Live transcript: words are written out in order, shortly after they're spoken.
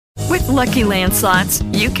Lucky Land Slots,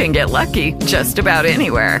 you can get lucky just about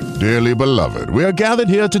anywhere. Dearly beloved, we are gathered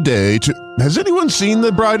here today to... Has anyone seen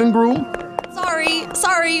the bride and groom?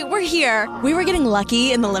 Sorry, we're here. We were getting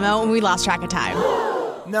lucky in the limo and we lost track of time.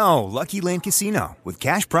 No, Lucky Land Casino, with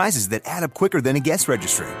cash prizes that add up quicker than a guest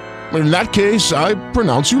registry. In that case, I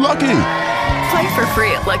pronounce you lucky. Play for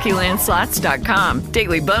free at LuckyLandSlots.com.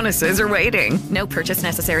 Daily bonuses are waiting. No purchase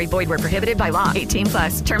necessary. Void where prohibited by law.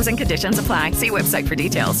 18+. Terms and conditions apply. See website for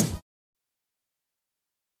details.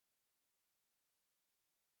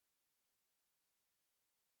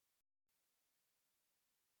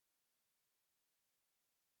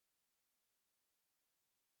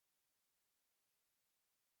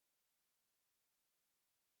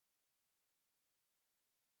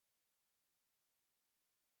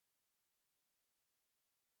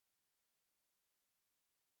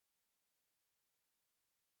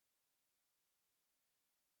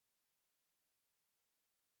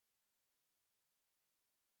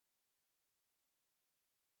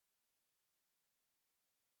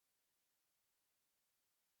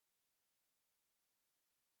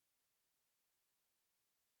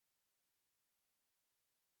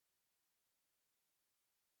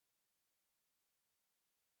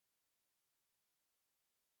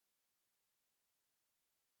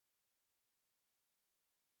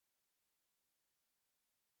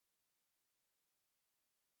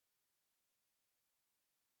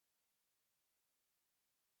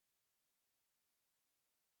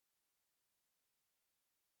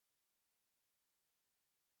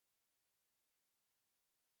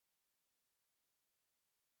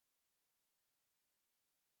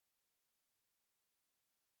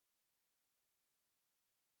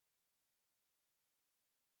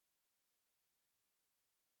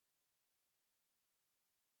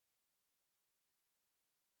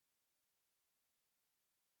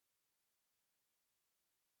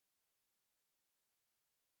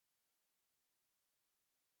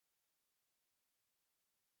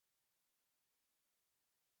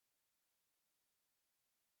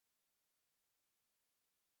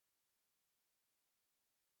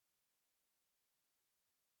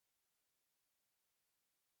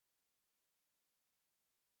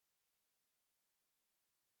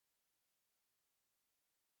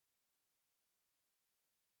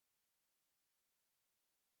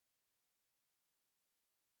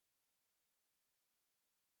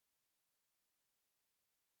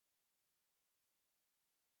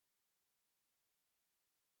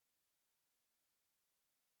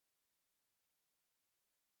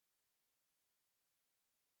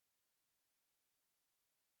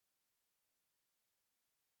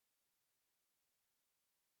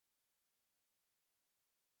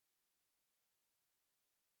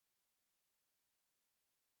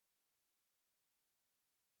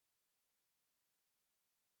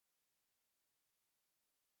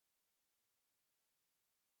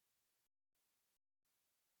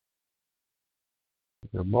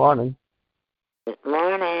 Good morning. Good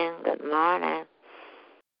morning. Good morning.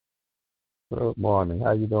 Good morning.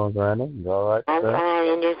 How you doing, Granny? You all right? I'm fine.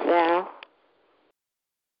 And yourself?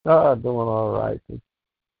 Doing all right. Just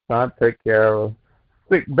trying to take care of a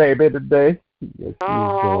sick baby today. Yes,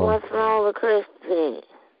 what's wrong with Christina?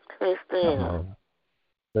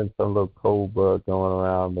 Been some little cold bug going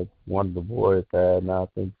around that one of the boys had, and I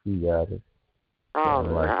think she got it. Oh,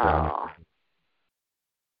 no.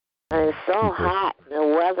 And it's so hot. The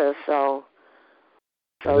weather's so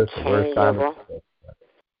changeable.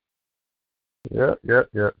 Yep.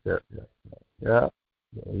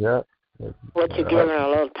 What, you giving her a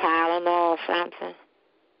little Tylenol or something?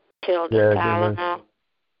 Children's Tylenol?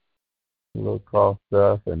 A little cough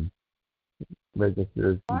stuff and making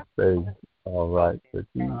sure she stays all right. But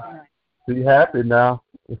she's happy now.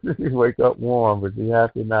 She wake up warm, but she's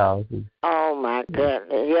happy now. Oh, my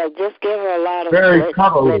goodness. Yeah, just give her a lot of... Very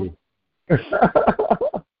cuddly.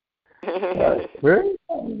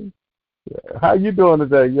 How you doing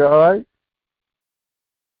today? You all right?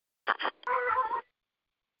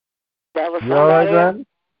 That was you all right, Granny?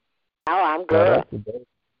 Oh, I'm good.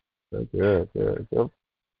 Good.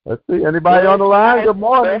 Let's see. Anybody on the line? Good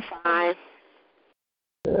morning. We're fine.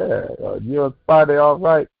 Yeah. You and Spidey all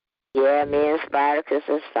right? Yeah, me and Spartacus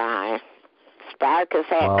is fine. Spartacus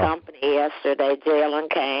had company yesterday. Jalen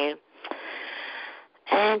came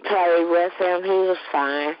and played with him. He was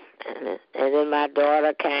fine. And then my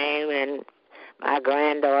daughter came and my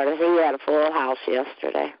granddaughter. He had a full house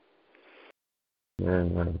yesterday.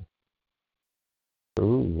 Amen.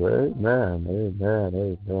 Ooh, amen.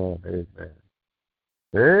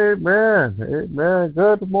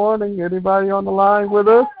 Good morning. Anybody on the line with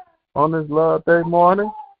us on this Love Day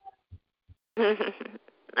morning?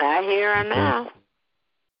 I hear her now.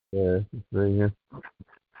 Yeah, she's singing.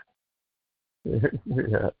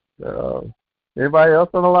 Yeah. Anybody else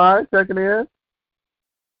on the line checking in?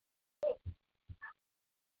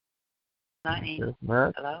 Yes,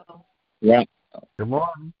 Matt. Hello. Yeah. Good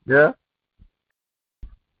morning. Yeah.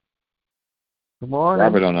 Good morning.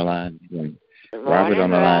 Robert on the line. Good morning, Robert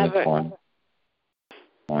on the line this Robert. morning.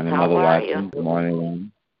 Morning, How Mother are Watson. you? Good morning,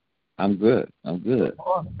 Ron. I'm good. Good.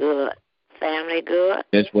 Family good?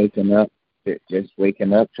 Just waking up,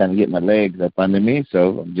 trying to get my legs up under me.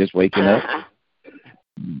 So I'm just waking up.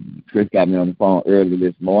 Chris got me on the phone early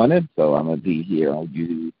this morning, so I'm gonna be here on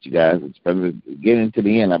you guys. It's probably getting to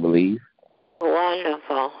the end, I believe.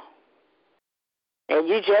 Wonderful. And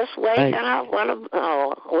you just waking up?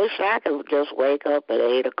 I wish I could just wake up at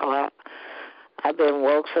 8 o'clock. I've been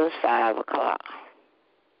woke since 5 o'clock.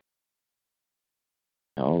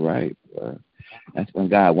 All right. That's when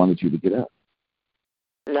God wanted you to get up.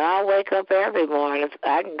 No, I wake up every morning.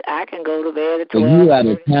 I can go to bed at 12. So you got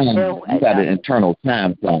a time. You got an internal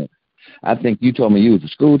time clock. I think you told me you was a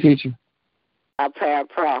school teacher. A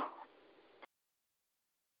parapro.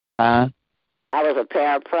 Huh? I was a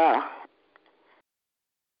parapro.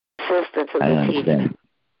 Assistant to I the understand. teacher.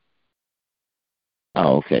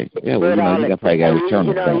 Oh, okay. Yeah, well, you probably got a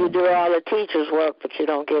internal time. You do all the teacher's work, but you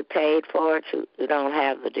don't get paid for it. You don't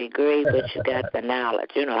have the degree, but you got the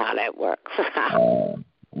knowledge. You know how that works.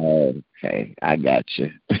 Okay, I got you.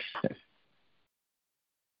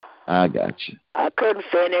 I got you. I couldn't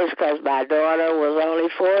finish because my daughter was only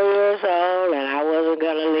 4 years old, and I wasn't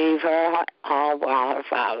going to leave her home while her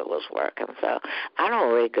father was working. So I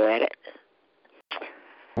don't regret it.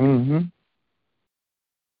 Mm-hmm.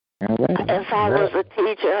 All right. If I was a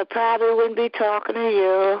teacher, I probably wouldn't be talking to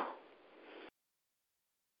you.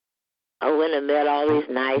 I wouldn't have met all these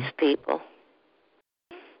nice people.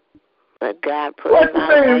 But God put What you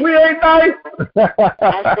mean? We ain't nice?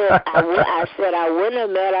 I said I wouldn't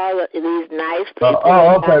have met all of these nice people.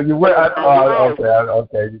 Okay. You would.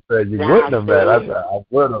 Okay. You said you wouldn't have met. I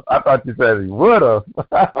would have. I thought you said you would have.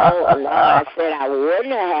 Oh no! I said I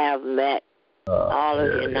wouldn't have met all of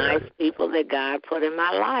the nice people that God put in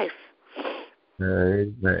my life.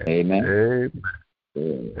 Amen. Amen.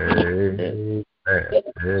 Amen.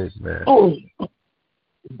 Amen. Oh.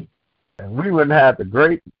 And we wouldn't have the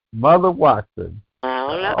great Mother Watson.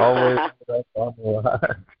 Always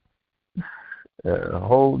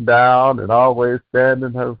hold down and always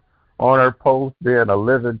standing on her post, being a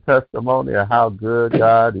living testimony of how good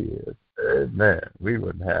God is. Amen. We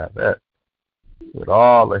wouldn't have that with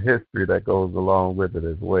all the history that goes along with it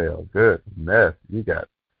as well. Goodness,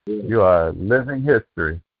 you are living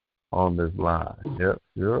history on this line. Yep,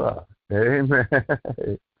 you are. Amen.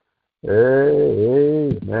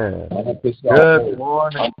 Amen. Good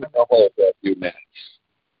morning.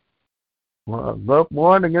 Well, good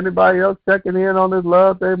morning. Anybody else checking in on this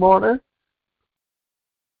Love Day morning?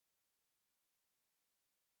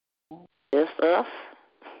 Just us.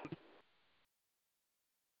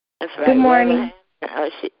 That's right. Good morning.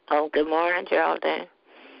 Good morning, Geraldine.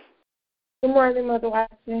 Good morning, Mother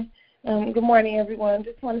Watson. Good morning, everyone.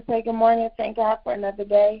 Just want to say good morning. Thank God for another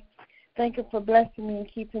day. Thank Him for blessing me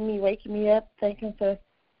and keeping me, waking me up. Thank Him for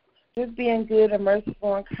just being good and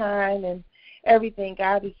merciful and kind and everything.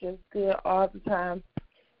 God is just good all the time,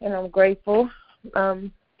 and I'm grateful.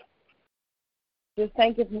 Just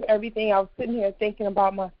thank Him for everything. I was sitting here thinking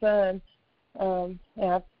about my son, and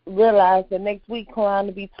I realized that next week he'll on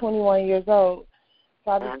to be 21 years old.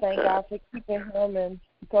 So I just thank God for keeping him, and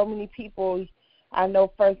so many people I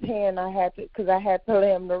know firsthand because I had to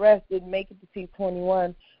lay him to rest, didn't make it to see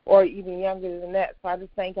 21 or even younger than that. So I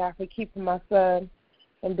just thank God for keeping my son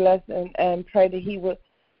and bless and pray that He would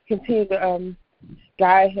continue to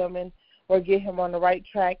guide him or get him on the right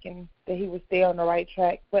track, and that he would stay on the right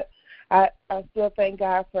track. But I still thank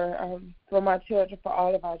God for my children, for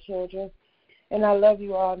all of our children. And I love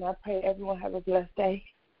you all, and I pray everyone have a blessed day.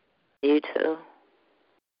 You too.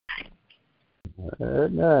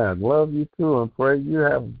 Amen. Love you too, and pray you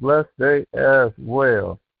have a blessed day as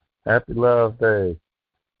well. Happy Love Day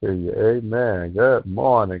to you. Amen. Good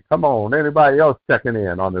morning. Come on, anybody else checking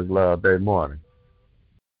in on this Love Day morning?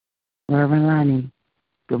 Reverend Lonnie,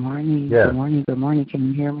 good morning. Yes. Good morning. Good morning. Can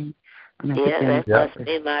you hear me? That must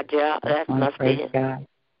be my job. That must be God.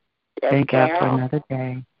 Thank God for another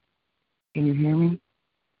day. Can you hear me?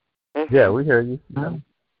 Mm-hmm. Yeah, we hear you. Oh,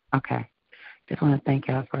 okay. Just want to thank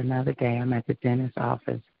God for another day. I'm at the dentist's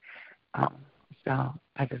office. So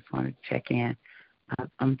I just wanted to check in.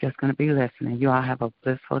 I'm just going to be listening. You all have a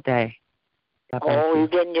blissful day. You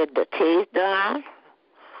getting the teeth done?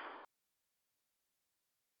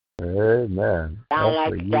 Amen. Sound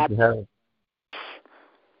like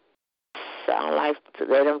they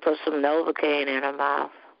done put some Novocaine in her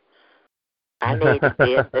mouth. I need to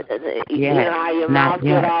see it. You know how your mouth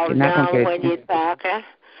get all numb when you're talking?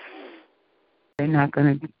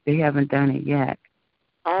 They haven't done it yet.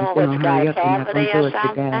 Oh, but you got a cavity or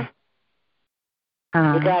something?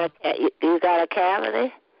 You got a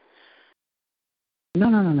cavity?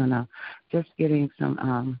 No. Just getting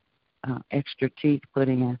some extra teeth put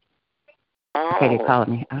in. Oh. Okay, they called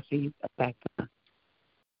me. I'll see you back.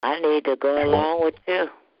 I need to go along with you.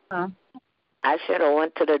 I should have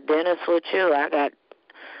went to the dentist with you. I got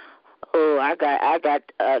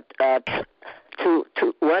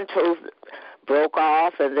one tooth broke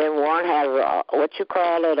off, and then one has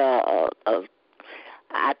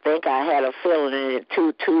I think I had a filling in it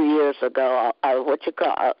 2 years ago.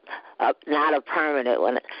 Not a permanent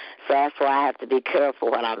one. So that's why I have to be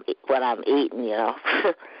careful when I'm eating, you know.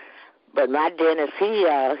 But my dentist, he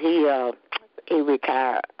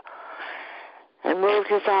retired and moved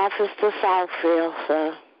his office to Southfield.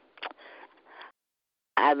 So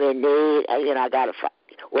I'm in need. I got to.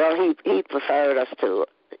 Well, he preferred us to,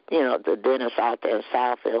 the dentist out there in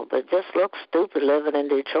Southfield. But it just looks stupid living in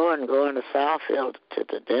Detroit and going to Southfield to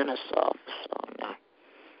the dentist's office. So no,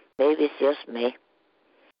 maybe it's just me.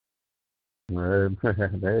 Amen.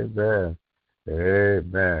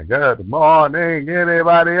 Amen. Good morning.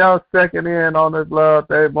 Anybody else checking in on this Love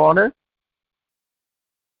Day morning?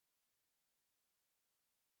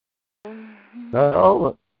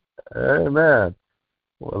 No. Amen.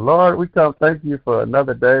 Well, Lord, we come thank you for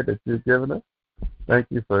another day that you've given us. Thank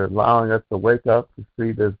you for allowing us to wake up to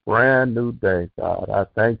see this brand new day, God. I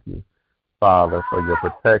thank you, Father, for your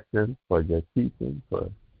protection, for your keeping,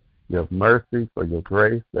 for your mercy, for your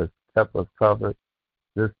grace that's kept us covered.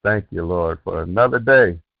 Just thank you, Lord, for another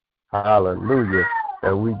day, hallelujah,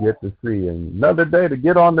 that we get to see. And another day to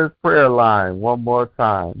get on this prayer line one more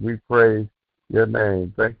time. We praise your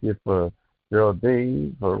name. Thank you for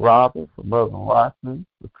Geraldine, for Robert, for Mother Watson,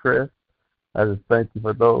 for Chris. I just thank you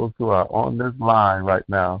for those who are on this line right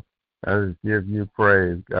now. I just give you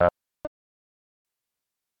praise, God.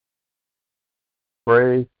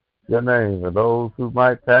 Praise your name. For those who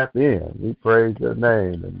might tap in, we praise your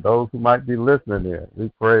name. And those who might be listening in,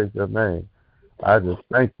 we praise your name. I just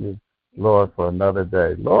thank you, Lord, for another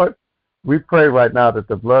day. Lord, we pray right now that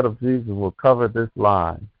the blood of Jesus will cover this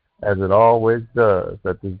line as it always does,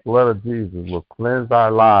 that this blood of Jesus will cleanse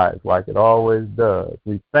our lives like it always does.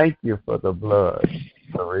 We thank you for the blood,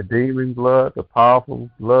 the redeeming blood, the powerful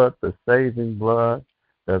blood, the saving blood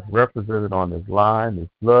that's represented on this line, this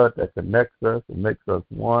blood that connects us and makes us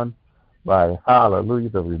one by, hallelujah,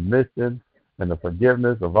 the remission and the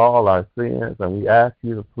forgiveness of all our sins. And we ask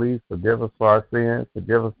you to please forgive us for our sins,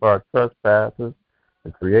 forgive us for our trespasses,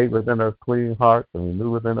 and create within us clean hearts and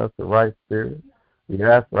renew within us the right spirit. We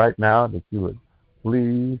ask right now that you would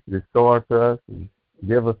please restore to us and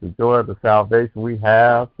give us the joy of the salvation we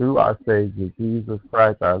have through our Savior, Jesus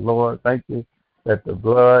Christ, our Lord. Thank you that the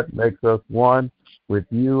blood makes us one with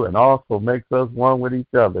you and also makes us one with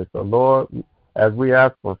each other. So, Lord, as we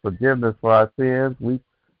ask for forgiveness for our sins,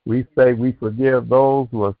 we say we forgive those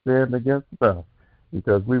who have sinned against us,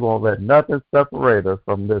 because we won't let nothing separate us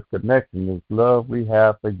from this connection, this love we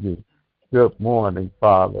have for you. Good morning,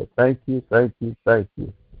 Father. Thank you for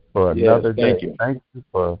another day. Thank you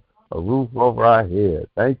for a roof over our head.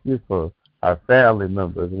 Thank you for our family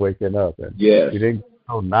members waking up. And we didn't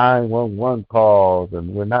get 911 calls,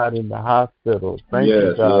 and we're not in the hospital. Thank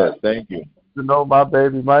you, God. Yes, thank you. You know, my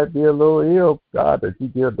baby might be a little ill, God, that you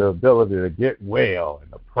give the ability to get well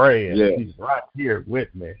and to pray, and she's right here with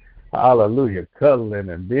me. Hallelujah, cuddling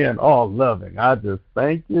and being all loving. I just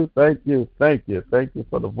thank you for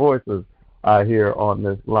the voices I hear on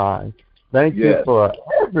this line. Thank you for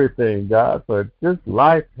everything, God, for just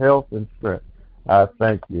life, health, and strength. I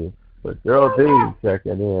thank you for Geraldine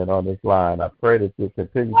checking in on this line. I pray that you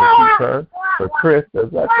continue to keep her. For Chris, that's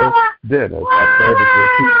at the dentist, I pray that you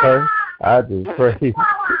keep her. I just pray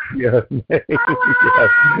your name.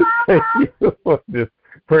 Thank you for this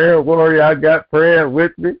prayer warrior I got praying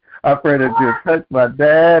with me. I pray that you touch my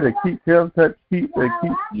dad and keep him, keep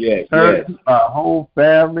her, our whole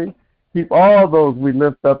family. Keep all those we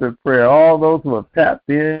lift up in prayer, all those who have tapped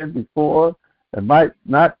in before and might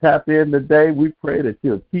not tap in today. We pray that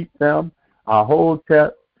you'll keep them, our whole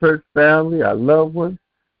church family, our loved ones.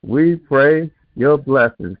 We pray your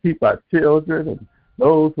blessings. Keep our children and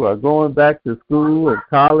those who are going back to school and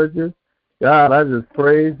colleges. God, I just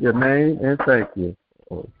praise your name and thank you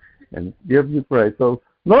and give you praise. So,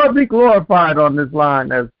 Lord, be glorified on this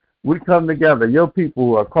line as we come together, your people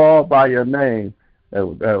who are called by your name.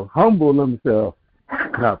 that humble themselves,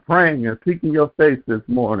 praying and seeking your face this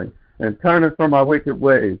morning and turning from our wicked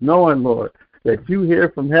ways, knowing, Lord, that you hear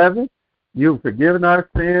from heaven, you've forgiven our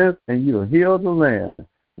sins, and you'll heal the land.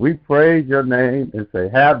 We praise your name and say,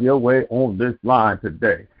 have your way on this line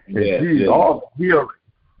today. And Jesus, all the healing,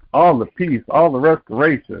 all the peace, all the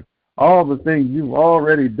restoration, all the things you've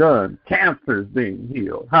already done, cancers being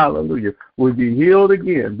healed, hallelujah, will be healed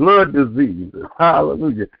again, blood diseases,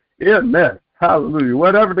 hallelujah, illness, hallelujah,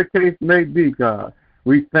 whatever the case may be, God,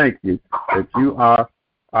 we thank you that you are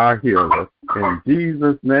our healer. In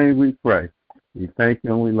Jesus' name we pray. We thank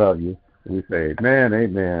you and we love you. We say amen,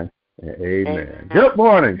 amen, and amen. Good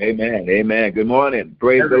morning. Amen, amen. Good morning.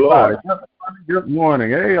 Praise Everybody. the Lord. Good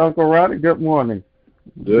morning. Hey, Uncle Ronnie, good morning.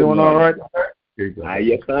 Good Doing morning. all right?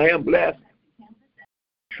 Yes, I am blessed.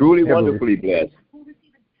 Truly wonderfully blessed.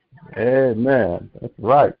 Amen. That's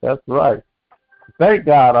right. That's right. Thank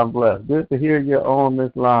God I'm blessed. Good to hear you on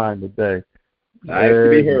this line today. Nice to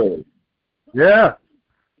be heard. Yeah.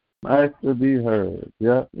 Nice to be heard.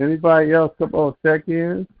 Yeah. Anybody else come on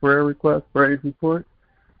check-in, prayer request, praise report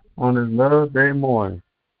on this Love Day morning?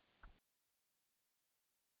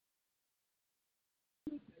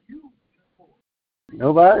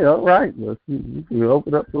 Nobody? All right. Let's we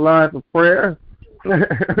open up the line for prayer.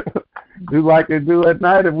 Do like they do at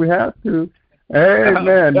night if we have to.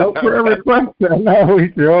 Amen. No prayer requests. No,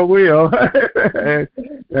 we sure will.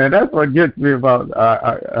 And that's what gets me about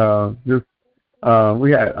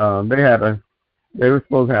they were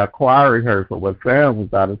supposed to have choir rehearsal, but Sam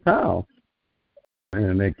was out of town.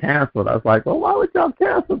 And they canceled. I was like, well, why would y'all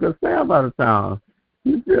cancel? Because Sam's out of town.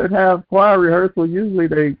 You should have choir rehearsal. Usually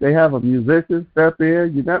they have a musician step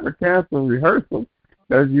in. You never cancel rehearsal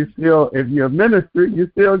because you still, if you're a minister, you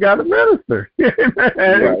still got to minister.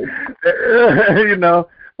 Right. You know,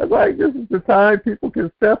 it's like this is the time people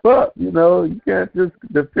can step up. You know, you can't just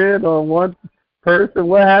depend on one person.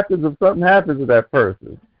 What happens if something happens to that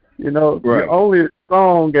person? You know, You're only as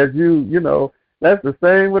strong as you know. That's the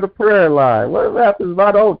same with a prayer line. What happens if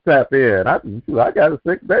I don't tap in? I got a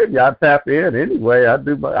sick baby. I tap in anyway. A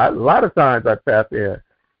lot of times I tap in.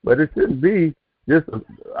 But it shouldn't be just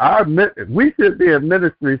we should be a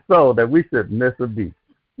ministry so that we shouldn't miss a beat.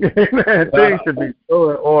 Amen. Things should be so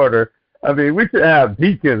in order. I mean, we should have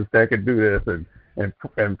deacons that can do this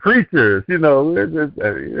and preachers, you know,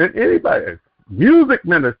 anybody. Music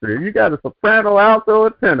ministry. You got a soprano, alto, or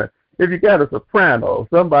tenor. If you got a soprano,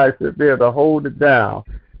 somebody should be able to hold it down.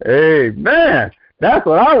 Amen. That's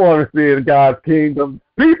what I want to see in God's kingdom.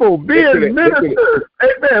 People being ministers.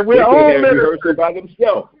 Amen. We're all ministers by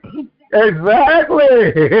themselves. Exactly.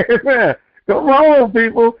 Amen. Come on,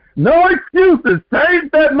 people. No excuses. Change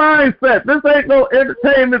that mindset. This ain't no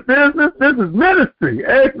entertainment business. This is ministry.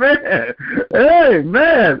 Amen.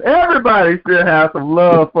 Amen. Everybody should have some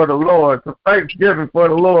love for the Lord, some thanksgiving for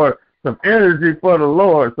the Lord, some energy for the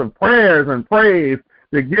Lord, some prayers and praise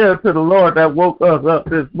to give to the Lord that woke us up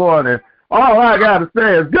this morning. All I got to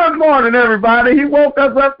say is good morning, everybody. He woke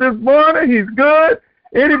us up this morning. He's good.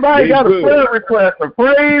 Anybody got a prayer request or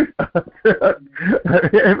praise?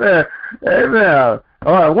 Amen. Amen.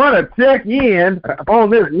 All right, I want to check in on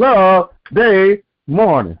this Love Day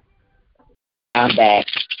morning. I'm back.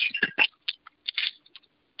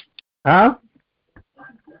 Huh?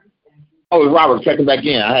 Oh, Robert, checking back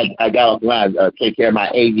in. I got off the line to take care of my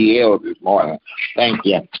ADL this morning. Thank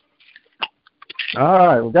you. All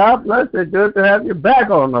right. Well, God bless you. Good to have you back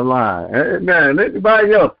on the line. Amen.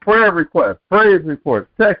 Anybody else? Prayer requests, praise reports,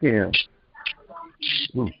 check in.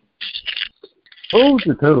 Who's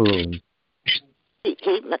the tune?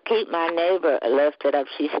 Keep my neighbor lifted up.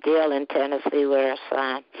 She's still in Tennessee with her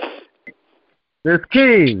son. Miss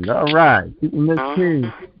King. All right. Keep Miss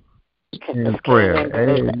King in prayer.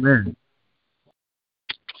 Amen.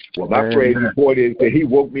 Well, my praise report is that he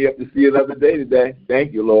woke me up to see another day today.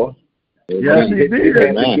 Thank you, Lord. Yes, he did.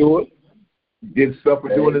 Didn't suffer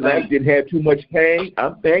during the night. Didn't have too much pain.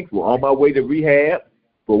 I'm thankful. On my way to rehab.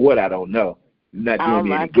 For what, I don't know. It's not doing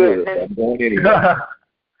me any good. I'm going anyway.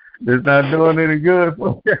 It's not doing any good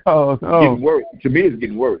for you. Oh, getting worse. To me, it's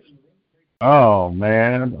getting worse. Oh,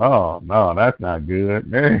 man. Oh, no, that's not good.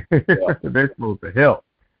 They're supposed to help.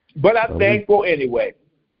 But I'm thankful anyway,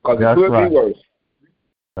 because it could be worse.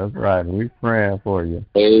 That's right. We're praying for you.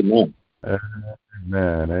 Amen.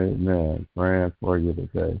 Amen. Amen. Praying for you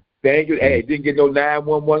today. Thank you. Hey, didn't get no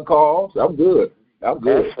 911 calls. I'm good. I'm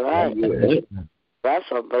good. That's right. I'm good. That's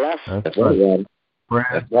a blessing. That's right.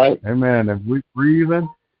 That's right. Amen. If we're breathing,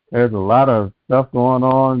 there's a lot of stuff going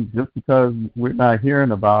on just because we're not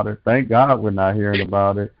hearing about it. Thank God we're not hearing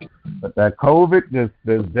about it. But that COVID,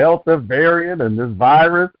 this Delta variant and this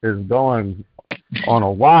virus is going on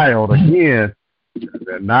a wild again.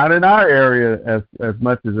 Not in our area as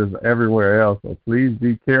much as everywhere else. So please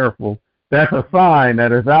be careful. That's a sign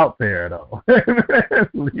that it's out there, though.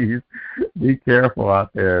 Please be careful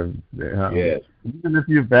out there. Yes. Even if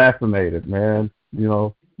you're vaccinated, man,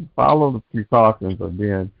 follow the precautions of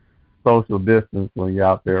being social distance when you're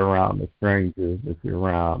out there around the strangers that you're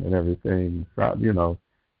around and everything.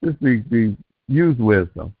 Just use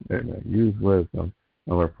wisdom. Use wisdom.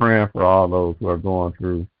 And we're praying for all those who are going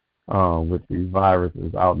through with these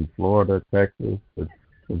viruses out in Florida, Texas. The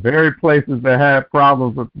very places that have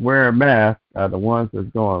problems with wearing masks are the ones that's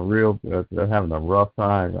going real good. They're having a rough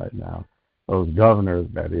time right now. Those governors,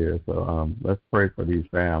 that is. So let's pray for these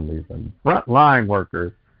families and frontline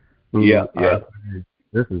workers.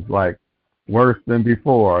 This is like worse than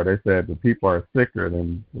before. They said the people are sicker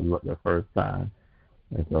than the first time.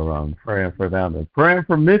 And so I'm praying for them and praying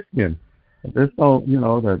for Michigan. I'm glad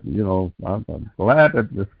that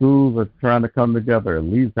the schools are trying to come together, at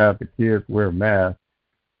least have the kids wear masks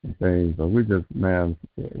and things. But we just, man,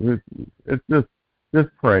 it's just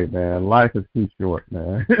pray, man. Life is too short,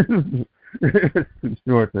 man. It's too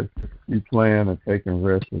short to be playing and taking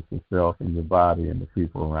risks with yourself and your body and the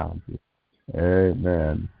people around you.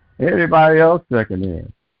 Amen. Anybody else checking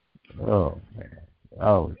in? Oh, man.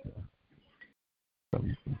 Oh,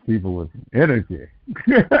 some people with energy.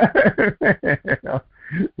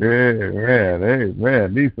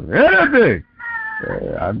 Man, need some energy.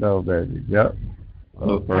 Yeah, I know, baby. Yep.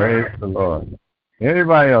 Oh, praise the Lord.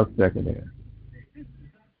 Anybody else checking in?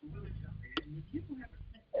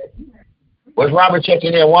 Where's Robert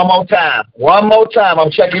checking in? One more time. I'm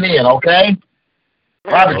checking in, okay?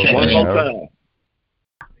 Robert checking in. One more time.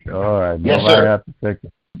 All right. Yes, nobody sir. have to take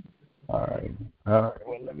it. All right. Well,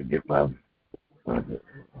 let me get my...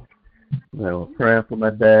 praying for my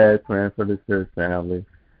dad, praying for the church family.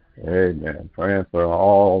 Amen. Praying for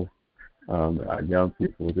all our young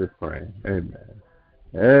people, just praying. Amen.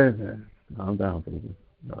 Amen. Calm down, baby.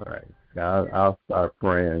 All right. I'll start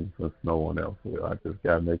praying since no one else will. I just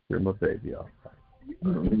got to make sure my baby all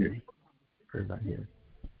right. Pray right here.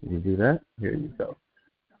 Can you do that? Here you go.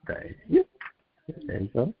 Thank you. There you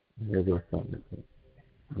go. Here goes something.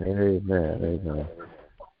 Amen.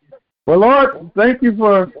 Well, Lord, thank you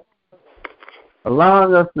for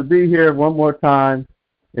allowing us to be here one more time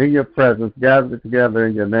in your presence, gathered together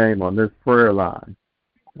in your name on this prayer line.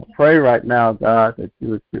 I pray right now, God, that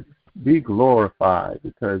you would be glorified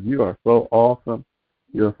because you are so awesome.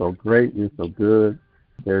 You're so great. You're so good.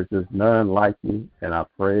 There's just none like you, and I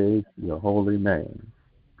praise your holy name.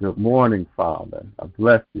 Good morning, Father. I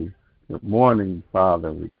bless you. Good morning,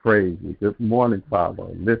 Father. We praise you. Good morning, Father.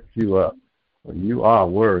 I lift you up. For you are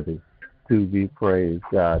worthy to be praised,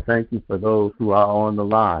 God. Thank you for those who are on the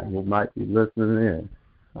line, who might be listening in.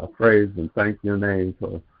 I praise and thank your name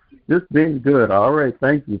for just being good. I already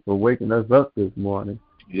thank you for waking us up this morning.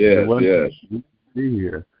 Yes. To be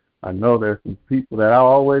here. I know there's some people that I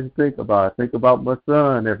always think about. I think about my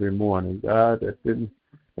son every morning, God, that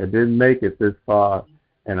didn't make it this far.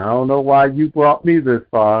 And I don't know why you brought me this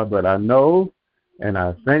far, but I know and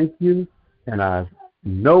I thank you, and I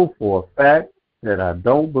know for a fact that I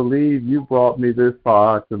don't believe you brought me this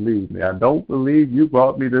far to leave me. I don't believe you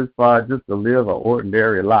brought me this far just to live an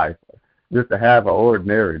ordinary life, just to have an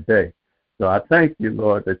ordinary day. So I thank you,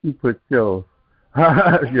 Lord, that you put your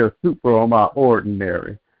super on my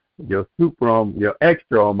ordinary, your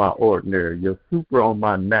extra on my ordinary, your super on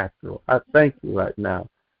my natural. I thank you right now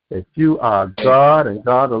that you are God and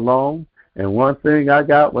God alone. And one thing I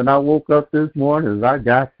got when I woke up this morning is I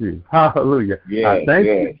got you. Hallelujah. I thank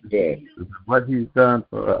you for what he's done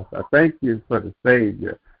for us. I thank you for the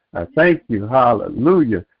Savior. I thank you,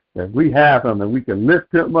 hallelujah, that we have him and we can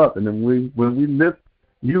lift him up. And then when we lift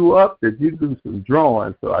you up, that you do some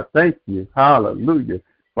drawing. So I thank you, hallelujah,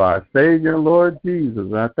 for our Savior, Lord Jesus.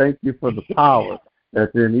 And I thank you for the power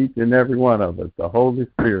that's in each and every one of us, the Holy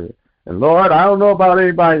Spirit. And Lord, I don't know about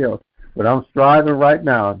anybody else, but I'm striving right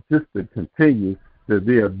now just to continue to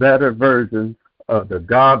be a better version of the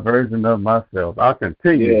God version of myself. I'll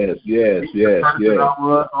continue. Yes. I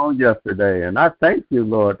was on yesterday. And I thank you,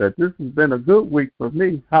 Lord, that this has been a good week for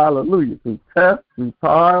me. Hallelujah. Through tests, through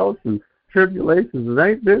trials, through tribulations. It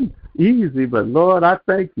ain't been easy, but Lord, I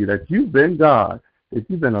thank you that you've been God, that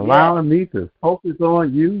you've been allowing me to focus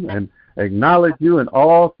on you and acknowledge you in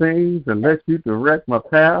all things and let you direct my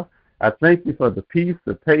path. I thank you for the peace,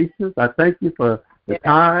 the patience. I thank you for the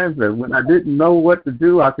times that when I didn't know what to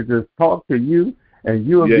do, I could just talk to you, and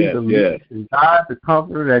you will be the lead and guide, the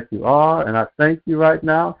comforter that you are. And I thank you right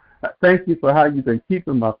now I thank you for how you've been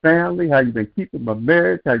keeping my family, how you've been keeping my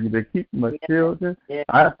marriage, how you've been keeping my children.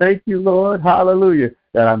 I thank you, Lord, hallelujah,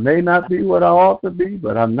 that I may not be what I ought to be,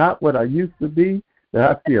 but I'm not what I used to be, that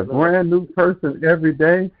I see a brand new person every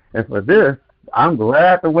day. And for this, I'm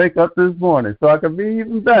glad to wake up this morning so I can be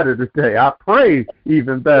even better today. I pray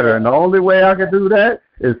even better. And the only way I can do that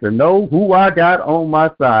is to know who I got on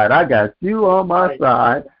my side. I got you on my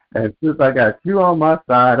side. And since I got you on my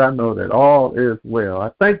side, I know that all is well.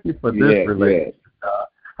 I thank you for this relationship, God.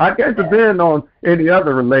 I can't depend on any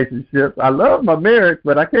other relationships. I love my marriage,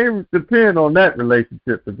 but I can't depend on that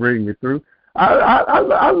relationship to bring me through. I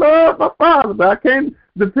love my father, but I can't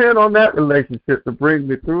depend on that relationship to bring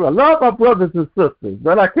me through. I love my brothers and sisters,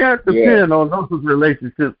 but I can't depend on those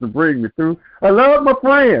relationships to bring me through. I love my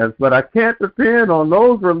friends, but I can't depend on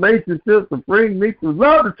those relationships to bring me through.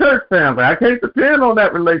 Love the church family. I can't depend on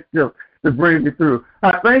that relationship to bring me through.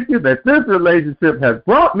 I thank you that this relationship has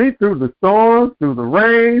brought me through the storms, through the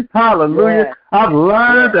rains. Hallelujah. I've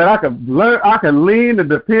learned that I can lean and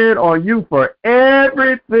depend on you for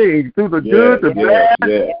everything, through the good, the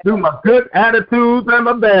bad, through my good attitudes and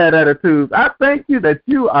my bad attitudes. I thank you that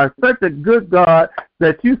you are such a good God,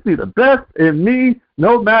 that you see the best in me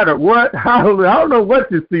no matter what. Hallelujah. I don't know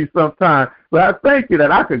what you see sometimes, but I thank you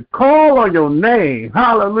that I can call on your name.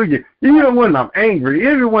 Hallelujah. Even when I'm angry,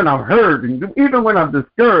 even when I'm hurting, even when I'm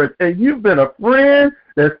discouraged, and you've been a friend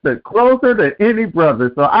that's been closer than any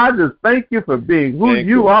brother. So I just thank you for being who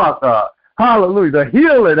you are, God. Hallelujah. The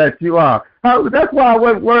healer that you are. That's why I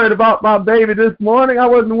wasn't worried about my baby this morning. I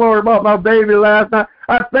wasn't worried about my baby last night.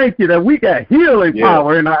 I thank you that we got healing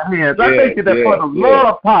power in our hands. I thank you that for the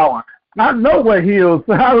love power. I know what heals.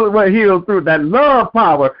 What heals through that love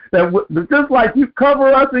power. That just like you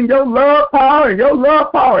cover us in your love power, and your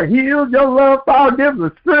love power heals. Your love power gives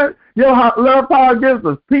us strength. Your love power gives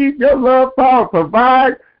us peace. Your love power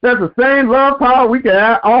provides. That's the same love power we can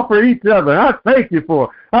offer each other. I thank you for it.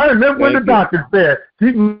 I remember when the doctor said,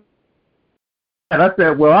 and I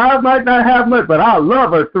said, well, I might not have much, but I'll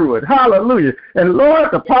love her through it. Hallelujah. And Lord,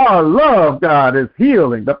 the power of love, God, is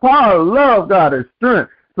healing. The power of love, God, is strength.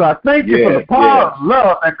 So I thank you for the power of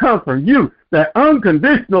love that comes from you, that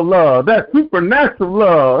unconditional love, that supernatural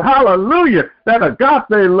love. Hallelujah. That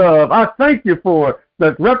agape love. I thank you for it.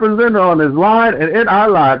 That's represented on this line and in our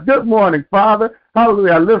lives. Good morning, Father.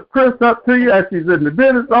 Hallelujah. I lift Chris up to you as she's in the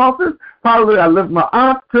dentist's office. Hallelujah. I lift my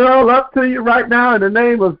Aunt Carol up to you right now in the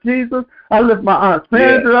name of Jesus. I lift my Aunt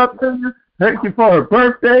Sandra up to you. Thank you for her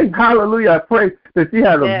birthday. Hallelujah. I pray that she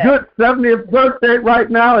has a good 70th birthday right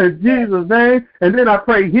now in Jesus' name. And then I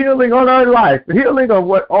pray healing on her life, healing on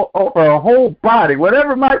her whole body,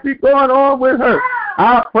 whatever might be going on with her.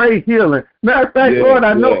 I pray healing. Matter of fact, Lord,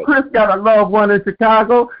 I know Chris got a loved one in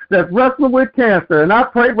Chicago that's wrestling with cancer. And I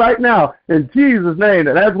pray right now in Jesus' name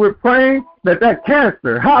that as we're praying, that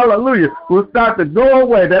cancer, hallelujah, will start to go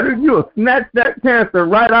away, that you will snatch that cancer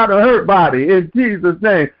right out of her body in Jesus'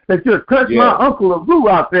 name, that you'll touch my Uncle Lou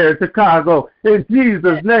out there in Chicago in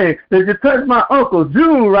Jesus' name, that you touch my Uncle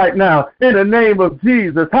June right now in the name of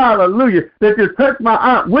Jesus, hallelujah, that you touch my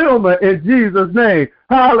Aunt Wilma in Jesus' name,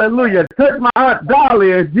 hallelujah, touch my Aunt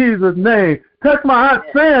Dolly in Jesus' name, touch my Aunt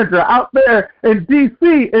Sandra out there in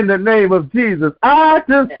D.C. in the name of Jesus. I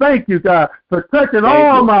just thank you, God, for touching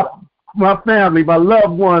all my family, my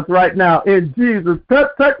loved ones right now in Jesus.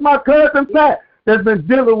 Touch my cousin Pat that's been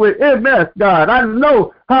dealing with MS, God. I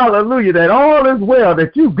know, hallelujah, that all is well,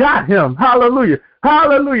 that you got him. Hallelujah.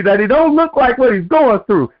 Hallelujah, that he don't look like what he's going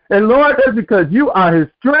through. And Lord, that's because you are his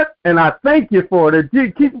strength, and I thank you for it.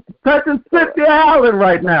 You keep touching Cynthia Allen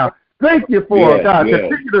right now. Thank you for it, God.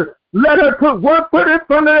 Continue to let her put one foot in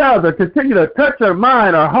front of the other. Continue to touch her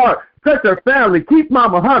mind, her heart, touch her family. Keep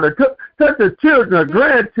Mama Hunter. Touch her children, her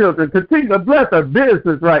grandchildren. Continue to bless her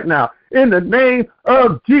business right now. In the name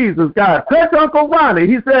of Jesus, God. Touch Uncle Ronnie.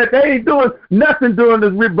 He said they ain't doing nothing during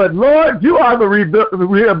this, but Lord, you are the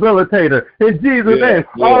rehabilitator. In Jesus' name.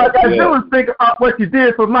 All I got to do is think about what you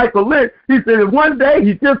did for Michael Lynch. He said one day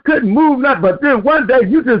he just couldn't move nothing, but then one day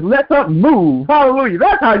you just let something move. Hallelujah.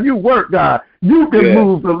 That's how you work, God. You can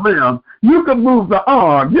move the limb. You can move the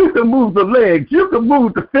arm. You can move the legs. You can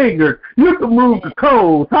move the fingers. You can move the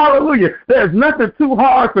toes. Hallelujah. There's nothing too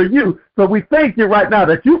hard for you. So we thank you right now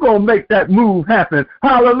that you're going to make that move happen.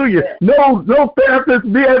 Hallelujah. No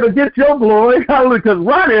therapist be able to get your glory. Hallelujah. Because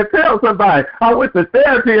Ronnie will tell somebody, I went to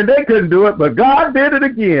therapy and they couldn't do it, but God did it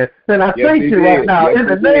again. And I thank you right now in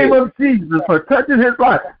the name of Jesus for touching his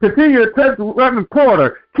life. Continue to touch Reverend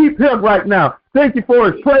Porter. Keep him right now. Thank you for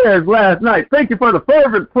his prayers last night. Thank you for the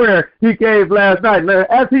fervent prayer he he gave last night. Now,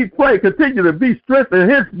 as he prayed, continue to be strengthened in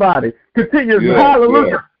his body. Continue to,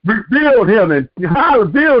 hallelujah, rebuild him and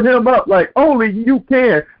build him up like only you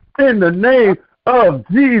can in the name of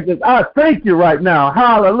Jesus. I thank you right now,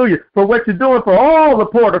 hallelujah, for what you're doing for all the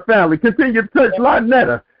Porter family. Continue to touch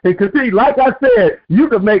Lynetta. And continue, like I said, you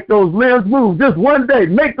can make those limbs move. Just one day,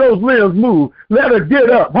 make those limbs move. Let her get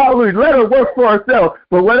up. Hallelujah. Let her work for herself.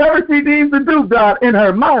 But whatever she needs to do, God, in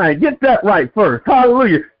her mind, get that right first.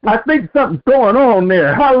 Hallelujah. I think something's going on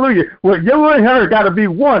there. Hallelujah. Well, you and her got to be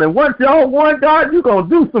one. And once y'all one, God, you're going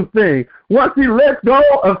to do some things. Once he lets go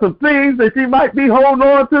of some things that she might be holding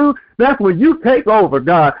on to, that's when you take over,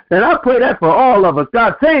 God. And I pray that for all of us.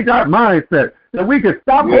 God, change our mindset. That we can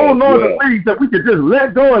stop holding on to things, that we can just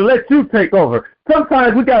let go and let you take over.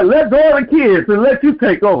 Sometimes we got to let go of the kids and let you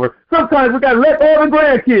take over. Sometimes we got to let go of the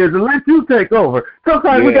grandkids and let you take over.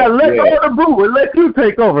 Sometimes we got to let go of the boo and let you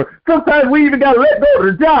take over. Sometimes we even got to let go of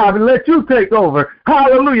the job and let you take over.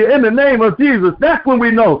 Hallelujah. In the name of Jesus, that's when we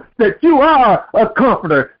know that you are a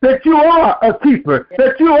comforter, that you are a keeper,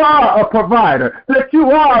 that you are a provider, that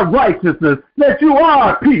you are righteousness, that you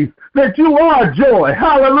are peace, that you are joy.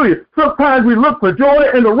 Hallelujah. Sometimes we look for joy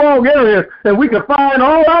in the wrong areas, and we can find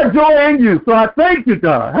all our joy in you. So I thank you,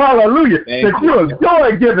 God. Hallelujah. That you're a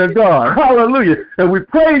joy-giving God. Hallelujah. And we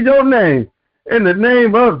praise your name in the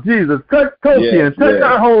name of Jesus. Touch Toki and touch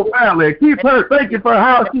her whole family. Keep her. Thank you for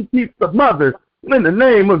how she keeps the mothers. In the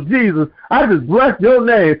name of Jesus, I just bless your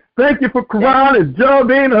name. Thank you for Karan and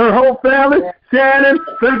Geraldine and her whole family. Shannon,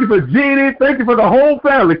 thank you for Jeannie. Thank you for the whole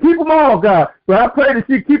family. Keep them all, God. But I pray that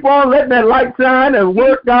she keep on letting that light shine and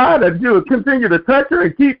work, God, and you will continue to touch her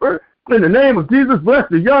and keep her. In the name of Jesus, bless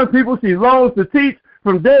the young people she longs to teach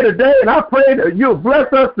from day to day. And I pray that you'll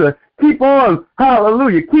bless us to keep on,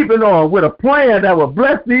 hallelujah, keeping on with a plan that will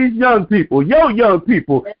bless these young people, your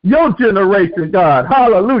generation, God.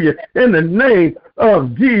 Hallelujah. In the name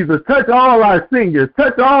of Jesus, touch all our seniors,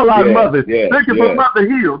 touch all our mothers. Thank you for Mother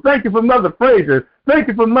Hill. Thank you for Mother Fraser. Thank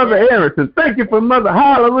you for Mother Harrison. Thank you for Mother,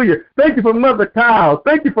 hallelujah. Thank you for Mother Kyle.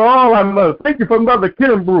 Thank you for all our mothers. Thank you for Mother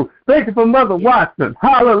Kimbrew. Thank you for Mother Watson.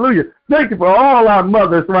 Hallelujah. Thank you for all our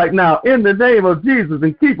mothers right now in the name of Jesus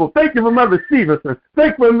and keep them. Thank you for Mother Stevenson.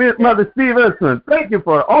 Thank you for Mother Stevenson. Thank you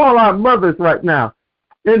for all our mothers right now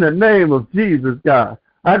in the name of Jesus, God.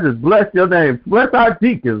 I just bless your name. Bless our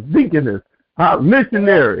deacons, deaconess,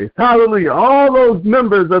 missionaries. Hallelujah. All those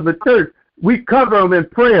members of the church. We cover them in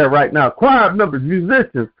prayer right now. Choir members,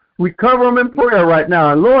 musicians, we cover them in prayer right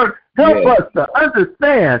now. And Lord, help us to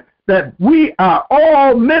understand that we are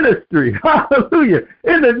all ministry. Hallelujah.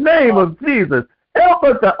 In the name of Jesus, help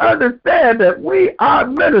us to understand that we are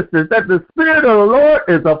ministers, that the Spirit of the Lord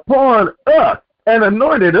is upon us and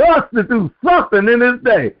anointed us to do something in this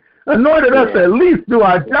day. Anointed us to at least do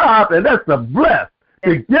our job, and that's a bless.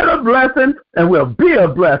 To get a blessing, and we'll be a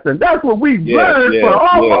blessing. That's what we've learned for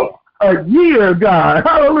almost a year, God.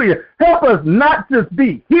 Hallelujah. Help us not just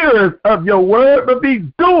be hearers of your word, but be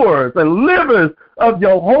doers and livers of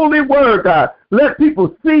your holy word, God. Let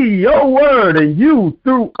people see your word and you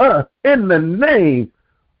through us in the name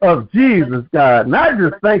of Jesus, God. And I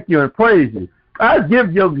just thank you and praise you. I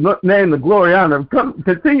give your name the glory, honor.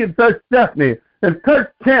 Continue to touch Stephanie and touch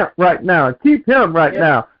Champ right now and keep him right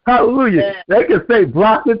now. Hallelujah. They can say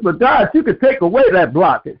blockage, but God, you can take away that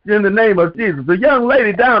blockage in the name of Jesus. The young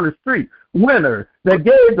lady down the street, Winter, that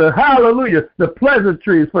gave the hallelujah, the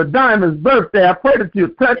pleasantries for Diamond's birthday. I pray that you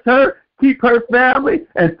touch her, keep her family,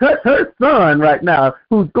 and touch her son right now,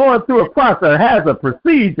 who's going through a process, has a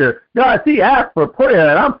procedure. God, she asked for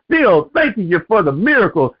prayer, and I'm still thanking you for the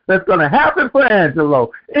miracle that's going to happen for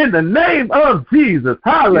Angelo. In the name of Jesus.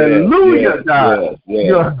 Hallelujah, God.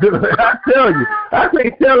 You're good. I tell you, I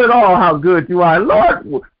can't tell it all how good you are. Lord,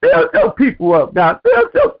 build your people up, God.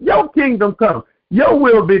 Build your kingdom come. Your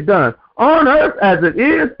will be done on earth as it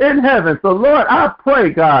is in heaven. So, Lord, I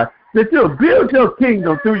pray, God, that you'll build your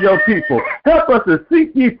kingdom through your people. Help us to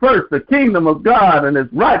seek ye first the kingdom of God and his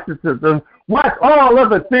righteousness, and watch all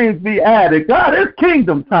other things be added. God, it's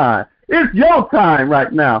kingdom time. It's your time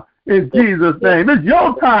right now, in Jesus' name. It's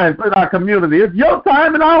your time in our community. It's your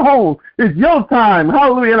time in our homes. It's your time,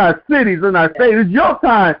 hallelujah, in our cities, in our states. It's your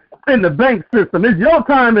time in the bank system. It's your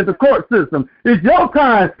time in the court system. It's your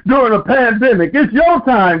time during a pandemic. It's your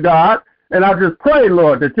time, God. And I just pray,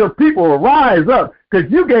 Lord, that your people will rise up, because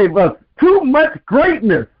you gave us too much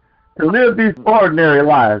greatness to live these ordinary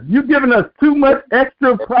lives. You've given us too much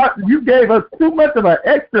extra. You gave us too much of an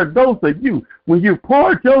extra dose of you when you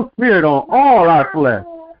poured your spirit on all our flesh.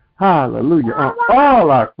 Hallelujah. On all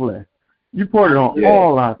our flesh. You poured it on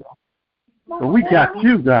all our flesh. So we got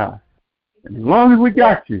you, God. And as long as we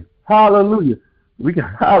got you, hallelujah,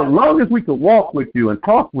 how long as we can walk with you and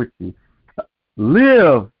talk with you,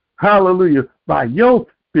 live, hallelujah, by your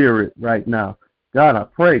spirit right now. God, I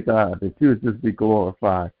pray, God, that you would just be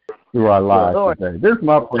glorified through our lives today. This is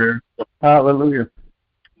my prayer. Hallelujah.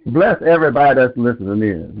 Bless everybody that's listening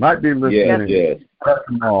in. Might be listening in. Bless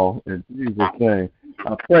them all in Jesus' name.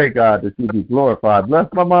 I pray, God, that you be glorified. Bless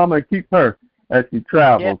my mama and keep her as she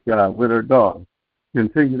travels, God, with her daughter.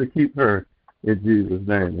 Continue to keep her in Jesus'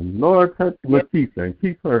 name. And Lord, touch Lakeisha and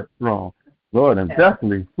keep her strong. Lord, and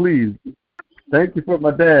definitely, please, thank you for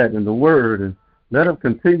my dad and the word, and let him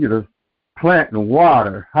continue to plant and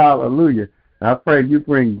water. Hallelujah. And I pray you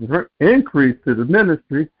bring increase to the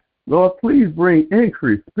ministry. Lord, please bring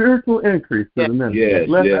increase, spiritual increase to the ministry.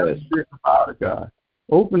 Let that spirit out of God.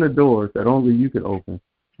 Open the doors that only you can open.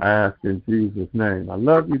 I ask in Jesus' name. I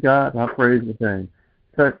love you, God, and I praise your name.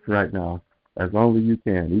 Touch right now as only you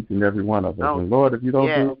can, each and every one of us. And Lord, if you don't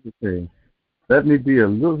do anything, let me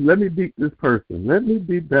beat this person. Let me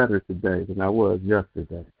be better today than I was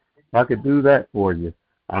yesterday. If I could do that for you,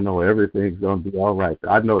 I know everything's going to be all right.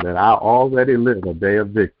 I know that I already live a day of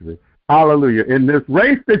victory. Hallelujah. In this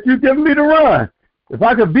race that you give me to run, if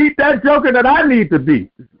I could beat that joker that I need to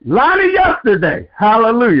beat, Lonnie yesterday,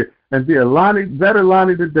 hallelujah, and be a better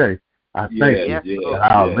Lonnie today, I thank you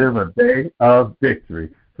that I'll live a day of victory.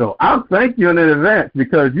 So I'll thank you in advance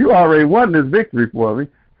because you already won this victory for me.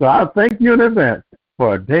 So I'll thank you in advance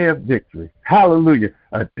for a day of victory. Hallelujah.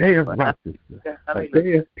 A day of righteousness. A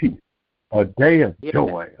day of peace. A day of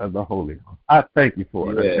joy of the Holy Ghost. I thank you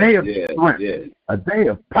for it. A day of strength. A day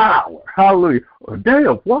of power. Hallelujah. A day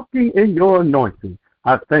of walking in your anointing.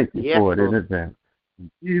 I thank you for it in advance. In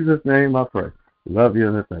Jesus' name I pray. Love you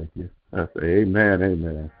and I thank you. I say amen,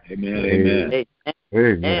 amen. Amen,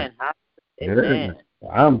 amen.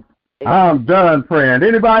 Amen. I'm done praying.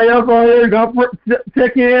 Anybody else on here gonna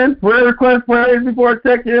check in? Prayer request, praise before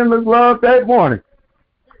check in. Let's love that morning.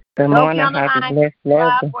 Good morning. Happy blessed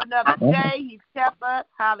God for another day. He kept us.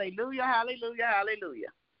 Hallelujah, hallelujah, hallelujah.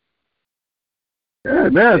 Yeah,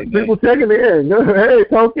 man, people checking in. Hey,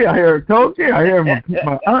 Toki, I hear Toki. I hear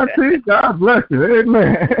my auntie. God bless you.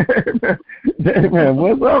 Amen. Amen.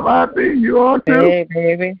 What's up, auntie? You on too? Hey,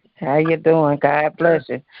 baby. How you doing? God bless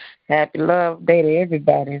you. Happy Love Day to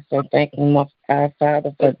everybody. So thanking our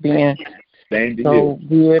Father for being so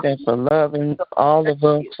good and for loving all of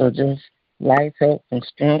us, for just life, health, and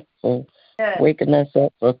strength, for waking us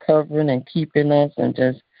up, for covering and keeping us, and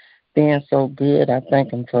just being so good. I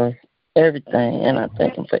thank Him for everything, and I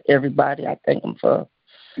thank Him for everybody. I thank Him for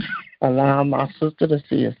allowing my sister to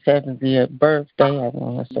see her 7th-year birthday. I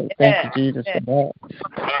want to say thank you, Jesus, for that.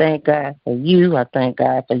 Thank God for you. I thank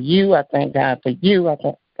God for you. I thank God for you. I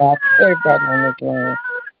thank God for everybody on this line.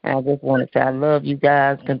 I just want to say I love you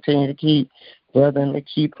guys. Continue to keep Brother and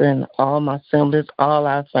Lakeitha and all my assemblies, all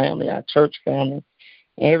our family, our church family,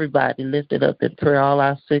 everybody lifted up in prayer, all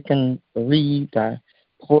our sick and bereaved, our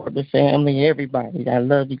corporate family, everybody. I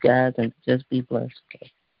love you guys and just be blessed.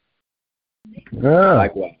 Yeah.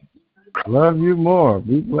 Likewise. Love you more.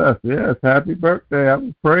 Be blessed. Yes, happy birthday. I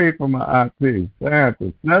was praying for my auntie,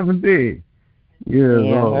 Santa, 70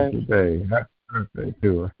 years old today. Happy birthday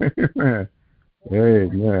to her. Amen.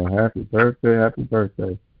 Amen. Happy birthday. Happy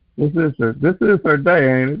birthday. This is her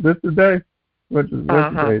day, ain't it? This is the day? What's the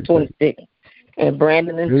day? 26. And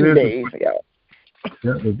Brandon in 2 days, y'all.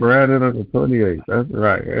 Yeah, the Brandon of the 28th. That's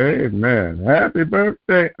right. Amen. Happy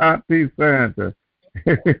birthday, Auntie Santa.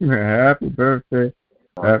 Amen. Happy birthday.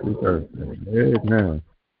 Happy birthday. Amen.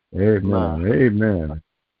 Amen. Amen.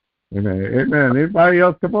 Amen. Amen. Anybody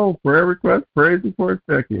else come on? Prayer request, praise before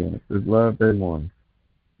check-in. It's Love Day morning.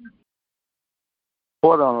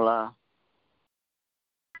 Porter on the line.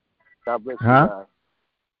 God bless you guys.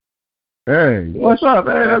 Hey, what's up?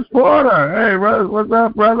 Hey, that's Porter. Hey, brother, what's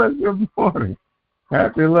up, brother? Good morning.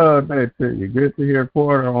 Happy Love Day to you. Good to hear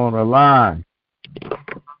Porter on the line.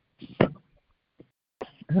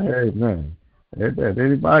 Amen. Amen.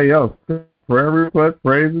 Anybody else? Prayer request,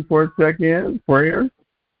 praise before check-in, prayers?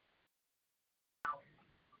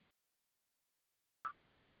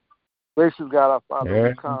 Gracious God, our Father,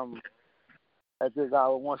 we come at this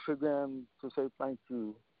hour once again to say thank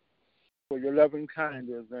you for your loving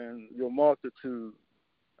kindness and your multitude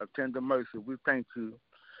of tender mercy. We thank you,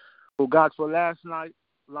 oh God, for last night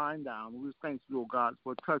lying down. We thank you, oh God,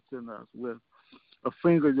 for touching us with a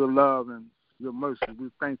finger of your love and your mercy. We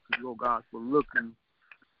thank you, oh God, for looking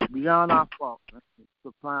beyond our faults and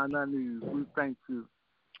supplying our needs. We thank you,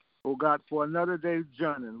 oh God, for another day's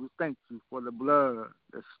journey. We thank you for the blood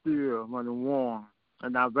that's still running warm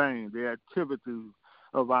in our veins, the activities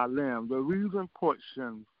of our limbs, the reason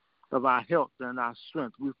portion of our health and our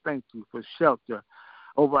strength. We thank you for shelter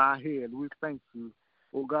over our head. We thank you,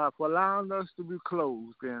 oh God, for allowing us to be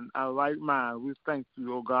clothed in our right mind. We thank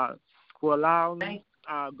you, oh God, for allowing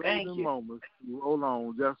our golden moments to hold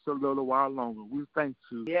on just a little while longer. We thank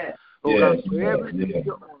you, oh God, for every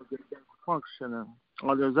organ that's functioning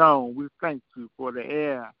on its own. We thank you for the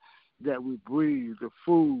air that we breathe, the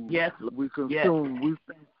food we consume. We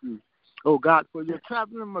thank you, oh God, for your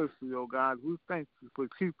traveling mercy, oh God. We thank you for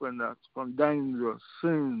keeping us from danger,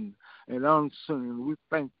 seen and unseen. We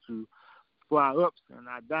thank you for our ups and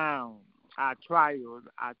our downs, our trials,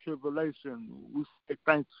 our tribulations. We say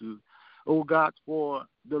thank you, oh God, for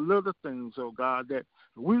the little things, oh God, that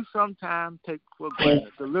we sometimes take for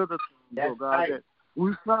granted. The little things, oh God, that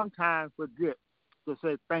we sometimes forget to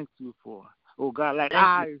say thank you for. Oh God, like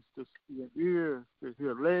eyes to see and ears to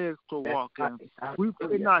hear, legs to walk. And we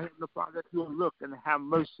pray now, Heavenly Father, that you will look and have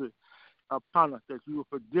mercy upon us, that you will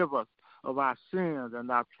forgive us of our sins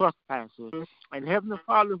and our trespasses. And Heavenly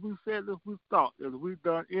Father, if we said, if we thought, if we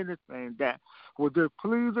done anything that was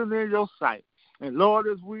displeasing in your sight, and Lord,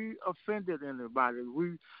 as we offended anybody,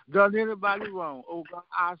 we done anybody wrong, oh God,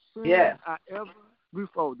 our sins are ever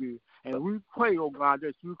before thee. And we pray, oh God,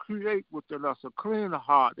 that you create within us a clean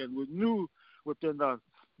heart and renew within us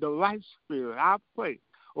the right spirit. I pray,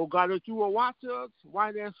 oh God, that you will watch us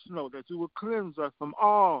white as snow, that you will cleanse us from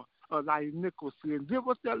all of thy iniquity and give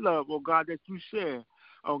us that love, oh God, that you share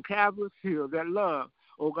on Calvary's Hill, that love,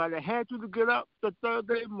 oh God, that had you to get up the third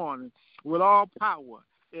day morning with all power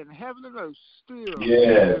in heaven and earth still.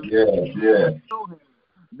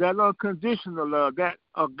 That unconditional love, that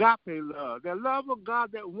agape love, that love of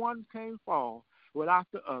God that one can't fall without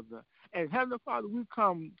the other. And Heavenly Father, we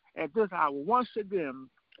come at this hour once again,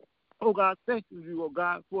 oh God, thank you, oh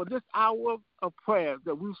God, for this hour of prayer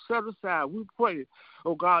that we set aside. We pray,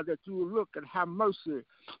 oh God, that you will look and have mercy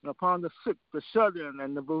upon the sick, the shut-in,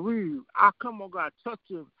 and the bereaved. I come, oh God,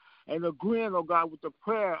 touching and agreeing, oh God, with the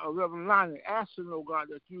prayer of Reverend Lonnie, asking, oh God,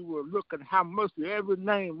 that you will look and have mercy every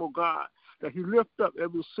name, oh God, that he lift up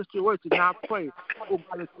every situation. I pray, oh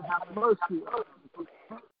God, that you have mercy.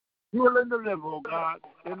 Heal and deliver, oh God,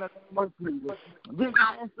 in the name of Jesus. Then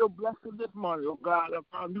I ask your blessing this morning, oh God,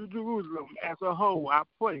 upon New Jerusalem as a whole. I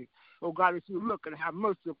pray, oh God, that you look and have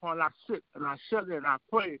mercy upon our sick and our shut-in. I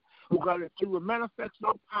pray, oh God, that you will manifest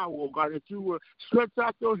your power, oh God, that you will stretch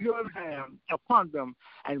out your healing hand upon them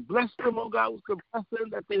and bless them, oh God, with the blessing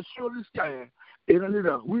that they surely stand in the need.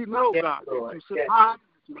 We know, God, that you sit high,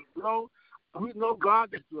 that you blow. We know, God,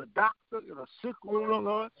 that you're a doctor in a sick room, oh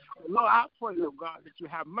Lord. Lord, I pray, oh God, that you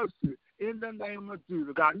have mercy in the name of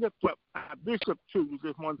Jesus. God, lift up our bishop to you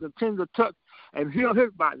this morning. Continue to touch and heal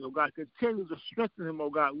his body, oh God. Continue to strengthen him, oh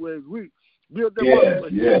God, where he's weak. Build them up.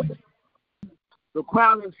 The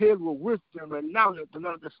crown of his head with wisdom and knowledge and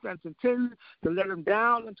understanding. Continue to let him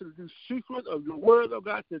down into the secret of your word, oh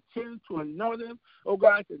God. Continue to anoint him, oh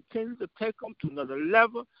God. Continue to take him to another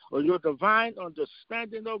level of your divine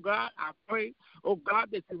understanding, oh God. I pray, oh God,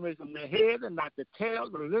 that you make him the head and not the tail,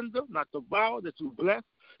 the lender, not the borrower, that you bless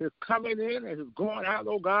his coming in and his going out,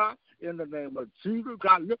 oh God, in the name of Jesus.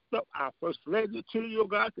 God, lift up our First Lady to you, oh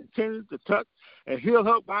God. Continue to touch and heal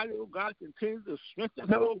her body, oh God. Continue to strengthen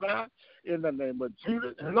her, oh God, in the name of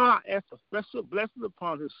Jesus. And Lord, I ask a special blessing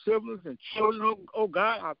upon his siblings and children, oh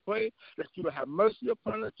God. I pray that you will have mercy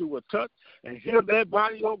upon us, you will touch and heal their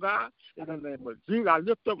body, oh God, in the name of Jesus. I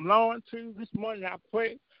lift up Lauren to you this morning. I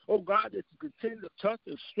pray, oh God, that you continue to touch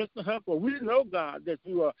and strengthen her. For we know, God, that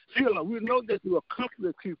you are healer. We know that you are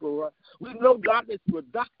comforting people. Right? We know, God, that you are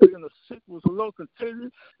doctor in the sick. So Lord, continue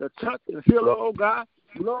to touch and heal her, oh God.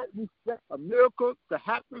 Lord, we expect a miracle to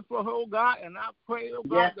happen for her, oh God. And I pray, oh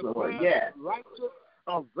God, the prayer righteous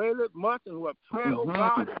avail it much, and what prayer, oh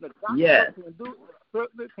God, that the doctor can do,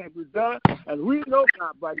 certainly can be done. And we know,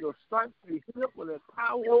 God, by your stripes, we heal with that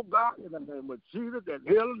power, oh God, in the name of Jesus, that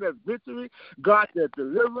healing, that victory, God, that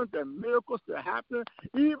deliverance, that miracles that happen,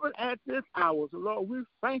 even at this hour. So, Lord, we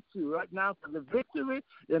thank you right now for the victory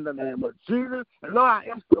in the name of Jesus. And, Lord, I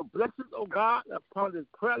ask your blessings, oh God, upon this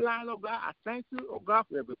prayer line, oh God. I thank you, oh God,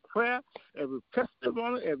 for every prayer, every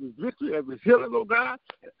testimony, every victory, every healing, oh God.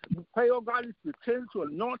 We pray, oh God, you continue to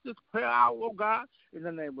anoint this prayer hour, oh God, in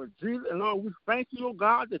the name of Jesus. And, Lord, we thank you, oh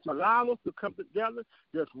God, that you allow us to come together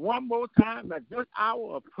just one more time at this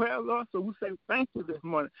hour of prayer, Lord. So we say thank you this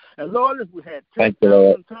morning. And, Lord, if we had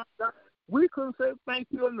 10,000 times, we couldn't say thank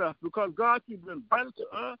you enough because, God, you've been better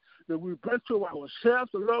to us than we've been to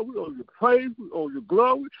ourselves. So, Lord, we owe you praise. We owe you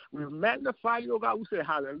glory. We magnify you, oh God. We say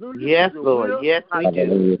hallelujah. Yes, Lord. Yes, we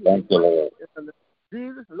do. Thank you, Lord.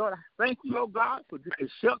 Jesus, Lord, I thank you, oh God, for this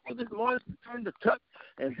shelter this morning, to turn to touch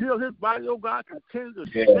and heal his body, oh God. Continue to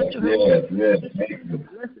strengthen him.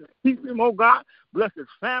 Bless him, keep him, oh God. Bless his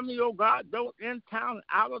family, oh God. Those in town and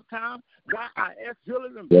out of town. God, I ask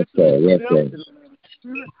healing and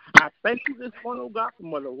victory. I thank you this morning, oh God, for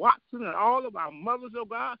Mother Watson and all of our mothers, oh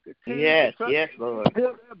God. Yes, Lord.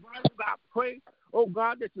 Heal their body, oh God. Pray, oh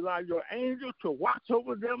God, that you allow your angels to watch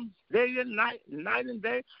over them day and night and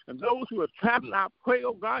day. And those who are traveling, I pray,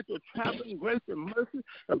 oh God, your traveling grace and mercy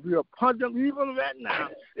will be upon them even right now.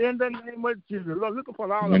 In the name of Jesus. Lord, look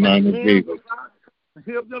upon all of our men, oh God.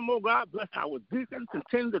 Heal them, oh God. Bless our deacons.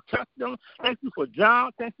 Continue to touch them. Thank you for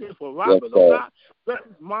John. Thank you for Robert, oh God. Bless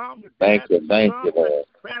his mom, his dad, his son, Lord.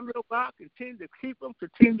 Family, oh God. Continue to keep them.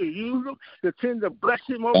 Continue to use them. Continue to bless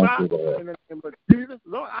him, oh God. In the name of Jesus.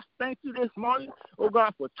 Lord, I thank you this morning, oh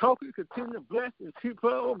God, for talking. Continue to bless and keep her,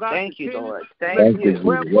 oh God. Thank you, Lord. Thank you.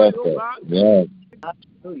 Yes, oh God. yes.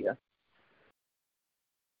 Hallelujah.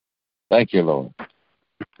 Thank you, Lord.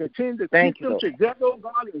 Continue to keep them together, oh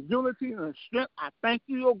God, in unity and strength. I thank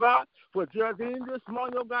you, oh God, for Geraldine this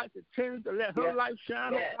morning, oh God. Continue to let her light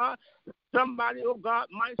shine, oh God. Somebody, oh God,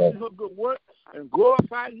 might see her good work and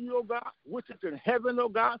glorify you, oh God, which is in heaven, oh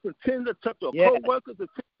God. Continue to touch her co-workers,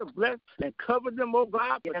 continue to bless and cover them, oh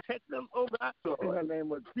God. Protect them, oh God, in the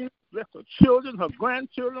name of Jesus. Bless her children, her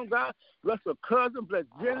grandchildren, God. Bless her cousin, bless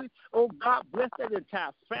Jenny, oh God. Bless that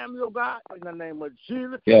entire family, oh God, in the name of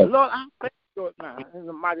Jesus. Lord, I thank you, Lord, now, in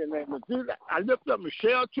the mighty name of Jesus. I lift up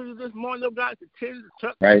Michelle to you this morning, oh God. Continue to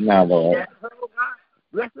touch right now, Lord. Her, oh God.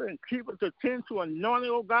 Bless her and keep her. Continue to anoint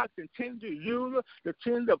her, oh God. Continue to use her.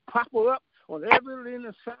 Continue to prop her up on every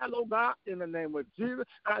leaning side, oh God, in the name of Jesus.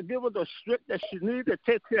 God, give her the strength that she needs to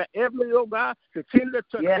take care of every, oh God. Continue to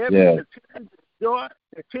touch every, continue to joy.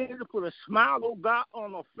 Continue to put a smile, oh God,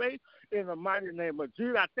 on her face in the mighty name of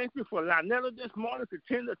Jesus. I thank you for Lynetta this morning.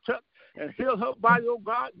 Continue to touch and heal her body, oh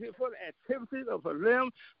God. Give her the activities of her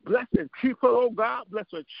limb. Bless and keep her, oh God. Bless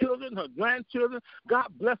her children, her grandchildren. God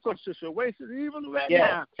bless her situation even right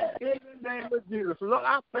now. In the name of Jesus. Lord,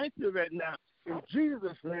 I thank you right now. In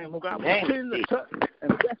Jesus' name, oh God, continue to touch and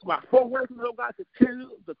bless my co-workers, oh God, continue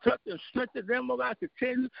to touch and strengthen them, oh God,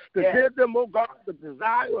 continue to give them, oh God, the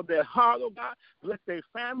desire of their heart, oh God, bless their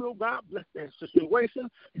family, oh God, bless their situation.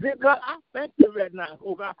 Dear God, I thank you right now,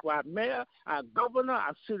 oh God, for our mayor, our governor,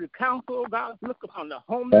 our city council, oh God, look upon the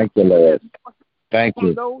homeless. Thank you, Lord. Thank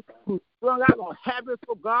you. Those who strung out on habits,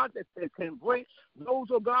 oh God, that they can break. Those,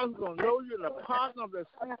 oh God, who don't know you in the pardon of their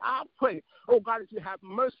sin. I pray, oh God, that you have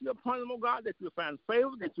mercy upon them, oh God, that you find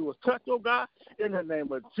favor, that you will touch, oh God, in the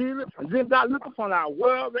name of Jesus. And then, God, look upon our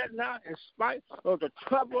world right now in spite of the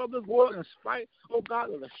trouble of this world, in spite, oh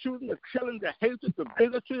God, of the shooting, the killing, the hatred, the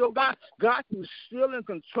bigotry, oh God. God, you still in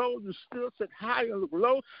control. You still sit high and look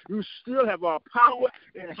low. You still have our power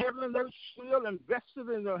in heaven and earth, still invested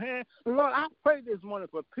in your hand. Lord, I pray this morning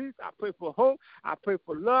for peace. I pray for hope. I pray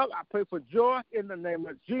for love. I pray for joy in the name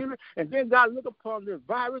of Jesus. And then, God, look upon this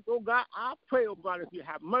virus, oh God. I pray, oh God, if you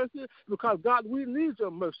have mercy, because, God, we need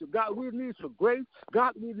your mercy. God, we need your grace.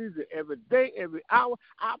 God, we need it every day, every hour.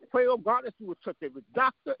 I pray, oh God, that you will touch every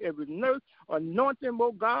doctor, every nurse, anoint them,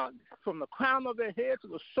 oh God, from the crown of their head to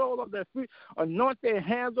the sole of their feet. Anoint their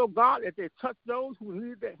hands, oh God, as they touch those who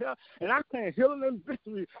need their help. And I claim healing and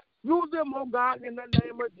victory through them, oh God, in the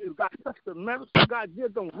name of Jesus. God, touch the medicine. God,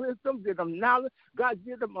 give them wisdom, give them knowledge. God,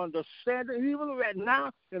 give them understanding. Even right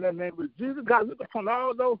now, in the name of Jesus, God, look upon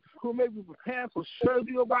all those who may be preparing for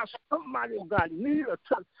surgery, oh God. Somebody, oh God, need a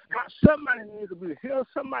touch. God, somebody needs to be healed.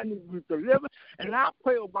 Somebody needs to be delivered. And I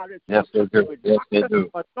pray, oh God, that you touch every doctor,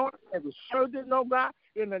 anoint every surgeon, oh God,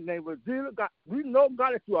 in the name of Jesus. God, we know,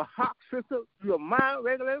 God, that you're a heart system, you're a mind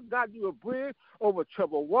regulator. God, you're a bridge over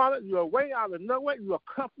troubled water. You're a way out of nowhere. You're a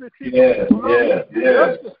company.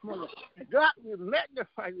 God, we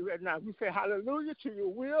magnify you right now. We say hallelujah to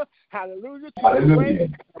your will, hallelujah to your way.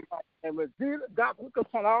 And with Jesus, God, look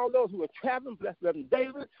upon all those who are traveling. Bless them,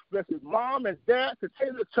 David. Bless his mom and dad.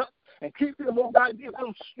 Continue to touch and keep them, oh God. Give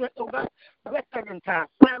them strength, oh God. Bless that entire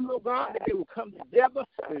family, oh God, that they will come together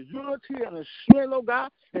in unity and in strength, oh God.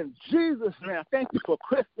 In Jesus' name, thank you for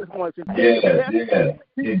Christmas morning.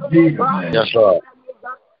 Yes, Lord.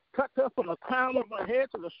 Touch her from the crown of her head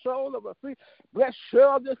to the sole of her feet. Bless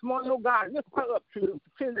Cheryl this morning, oh God. Lift her up to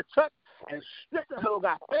continue to touch and strengthen her, oh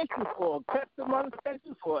God. Thank you for a testimony. Thank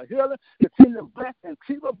you for a healing. Continue to bless and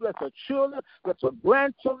keep her. Bless her children. Bless her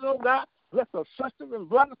grandchildren, oh God. Bless her sisters and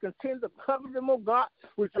brothers. Continue to cover them, oh God,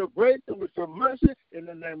 with your grace and with your mercy. In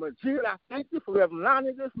the name of Jesus, I thank you for Reverend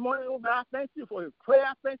Lonnie this morning, oh God. I thank you for his prayer.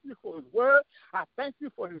 I thank you for his word. I thank you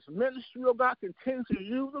for his ministry, oh God. Continue to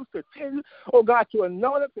use them. Continue, oh God, to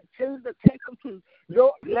anoint them. Continue to take them to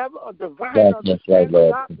your level of divine understanding. Right,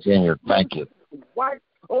 Lord. Continue. Thank you. Wife,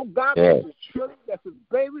 Oh, God, that's his children, that's his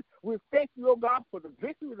baby. We thank you, oh, God, for the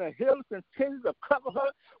victory and the healing. Continue to cover her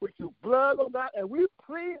with your blood, oh, God. And we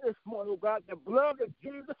plead this morning, oh, God, the blood of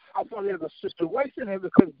Jesus upon every situation, every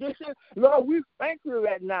condition. Lord, we thank you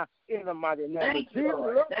right now in the mighty name of Jesus.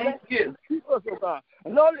 Lord, thank you. Keep us, oh, God.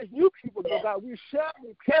 And Lord, as you people, oh, God, we shall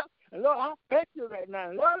be kept. And Lord, I thank you right now.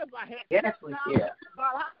 And Lord, if I had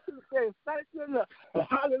God, I should say thank you and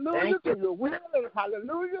hallelujah to your will and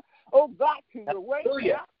hallelujah, oh God, to your way.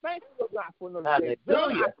 I thank you, oh God, for the day.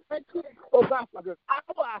 I thank you, oh God, for this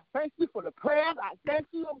hour. I thank you for the prayers. I thank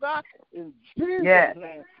you, oh God, in Jesus'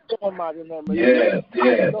 name. Almighty name of Jesus.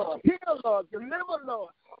 Lord, heal, Lord, deliver,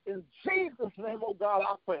 Lord. In Jesus' name, oh God,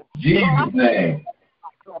 I pray. Jesus' name.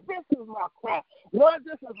 This is my cry. Lord,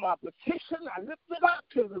 this is my petition. I lift it up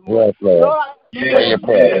to the Lord. Lord, pray your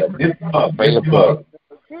prayer. Pray your prayer.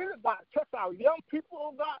 God, touch our young people,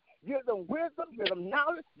 oh God. Give them wisdom, give them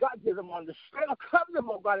knowledge. God, give them understanding. Cover them,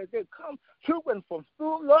 oh God, as they come to and from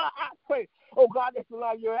school. Lord, I pray, oh God, that you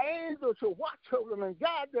allow your angels to watch over them and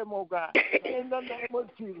guide them, oh God, in the name of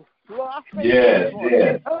Jesus. Lord, I thank you.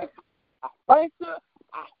 I thank you.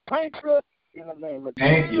 I thank you in the name of Jesus.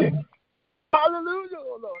 Thank you. Hallelujah,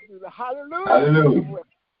 oh Lord Jesus. Hallelujah. Hallelujah.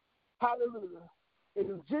 Hallelujah. It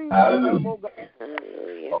is Jesus' Hallelujah. name, oh God.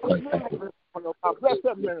 Bless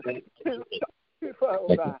them, minister. Keep her,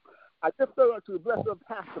 oh God. I just her to bless her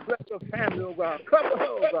pastor, bless her family, oh God. Cover her,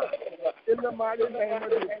 oh God. In the mighty name of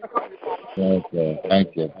Jesus. Thank you.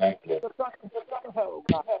 Thank you. Thank you. Cover her, oh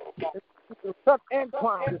God. Touch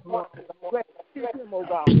Antoine this morning. Bless him, oh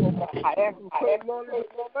God. I ask him for the Lord,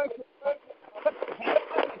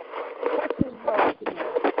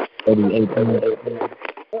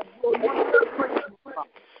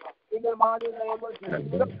 in the mighty name of Jesus.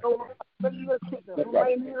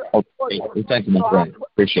 Thank you, my friend.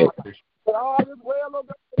 Appreciate it. All is well, oh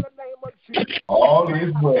God, in the name of Jesus. All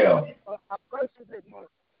is well. I bless you this morning.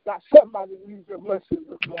 Got somebody needs your blessing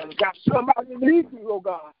this morning. Got somebody needs you, oh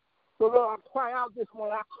God. So Lord, I cry out this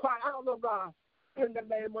morning. I cry out, oh God, in the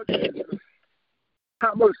name of Jesus.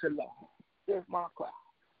 Have mercy, Lord. Here's my cry.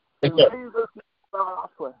 In Jesus' name, I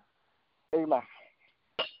pray. Amen.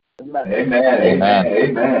 Amen. Amen.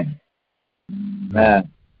 Amen.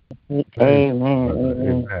 Amen.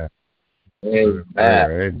 Amen.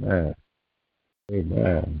 Amen.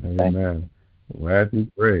 Amen. Amen. Glad you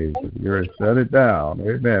prayed. You're shut it down.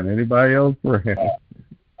 Amen. Anybody else pray?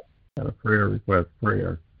 Got a prayer request?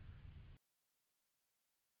 Prayer.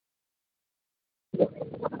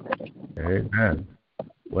 Amen.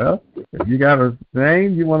 Well, if you got a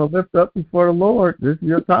name you want to lift up before the Lord, this is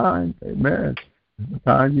your time. Amen. This is the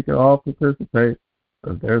time you can all participate.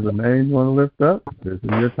 So if there's a name you want to lift up, this is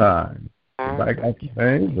your time. Everybody got your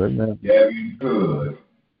names? Amen. Very good.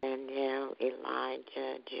 Daniel,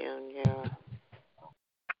 Elijah Jr.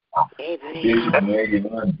 Bishop Lady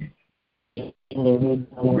Lundy.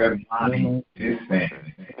 Reverend Lonnie, his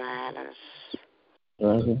family.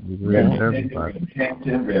 Reverend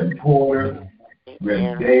Hampton, Reverend Porter,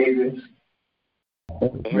 Reverend Davis,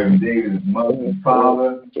 Reverend Davis' mother and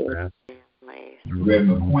father, Reverend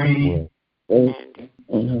McQueen, and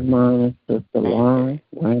her mom, Sister Lauren,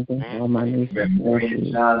 Brandon, all my nieces,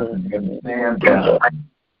 Reverend Johnson, Reverend Sam Johnson,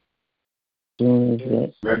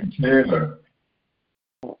 Reverend Taylor,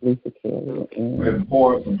 Lisa Kelly, and Reverend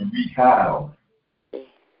Horace and Marie Kyle,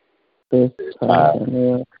 Chris,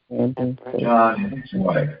 Chanel, Brandon, John and his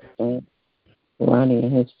wife, Ronnie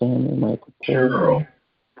and his family, Michael, Cheryl,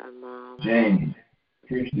 James,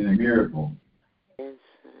 Christian and Miracle,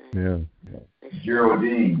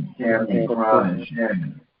 Geraldine, Cameron, Crown, and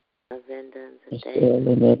Shannon, Michelle,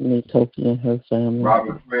 Lynette, Toki and her family,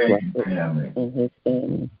 Robert Craig family, and his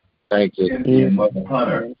family. Thank you. Cynthia and Mother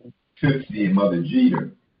Hunter, Tootsie and Mother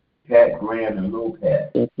Jeter, Pat Graham and Lil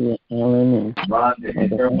Pat, Cynthia Allen and Rhonda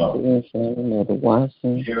and her mother, Mother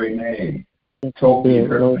Watson, Jerry May, Toby and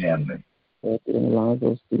her family, and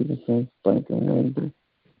Lonzo Stevenson, Franklin Wendy,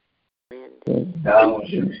 Donald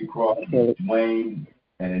Cherie Crawford, Dwayne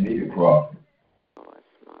and Anita Crawford,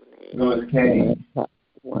 Louis Kane,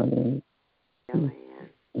 and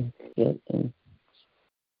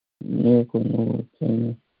Miracle Noah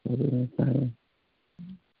Kenny,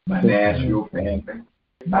 my Nashville family,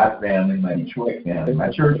 my family, my Detroit family, my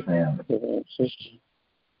church family.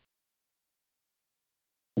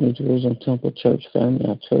 New Jerusalem Temple Church family,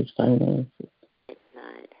 our church finances.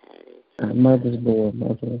 Our mother's board,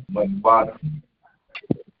 Mother Watson,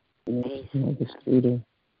 Mother Streeter,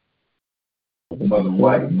 Mother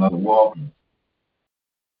White, Mother Walker,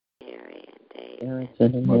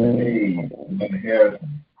 Mother Hayes, Mother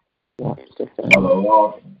Harrison, Mother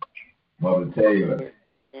Lawson, Mother Taylor,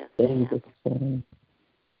 David family,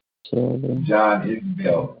 Shirley, John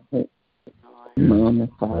Isabel, Mama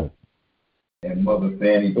Fox, and Mother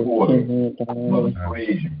Fanny Porter, Mother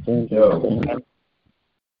Frazier, Joe.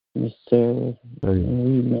 Miss Sarah,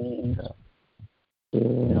 Amen.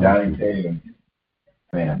 Johnny Taylor,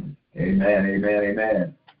 family. Amen, amen,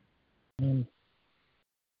 amen. Amen.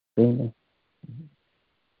 Amen.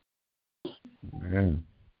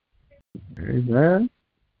 Amen.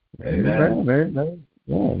 Amen. Amen.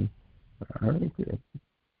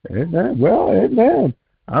 Amen. Well, amen.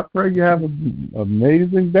 I pray you have an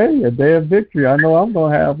amazing day, a day of victory. I know I'm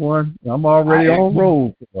going to have one. I'm already on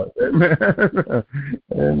road for it. Amen.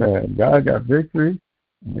 Amen. God got victory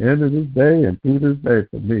at the end of this day and through this day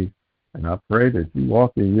for me. And I pray that you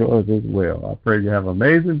walk in yours as well. I pray you have an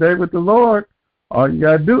amazing day with the Lord. All you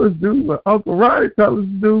got to do is do what Uncle Ronnie tells us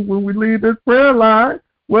to do when we leave this prayer line.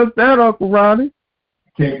 What's that, Uncle Ronnie?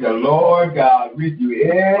 Take the Lord God with you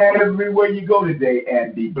everywhere you go today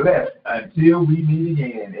and be blessed until we meet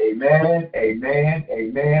again. Amen, amen,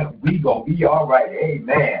 amen. We going to be all right.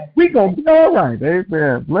 Amen. We going to be all right.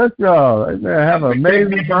 Amen. Bless y'all. Amen. Have an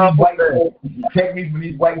amazing day. Protect me from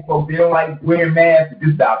these white folks. They don't like wearing masks at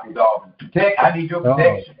this doctor's office. I need your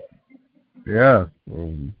protection. Yes.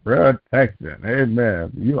 Protection.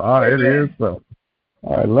 Amen. You are. It is so.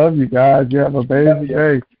 All right. Love you guys. You have a amazing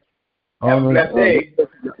day. Have a blessed day.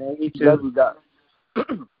 Love you guys.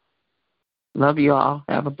 Love you all.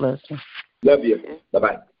 Have a blessing. Love you.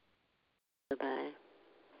 Bye-bye. Bye-bye.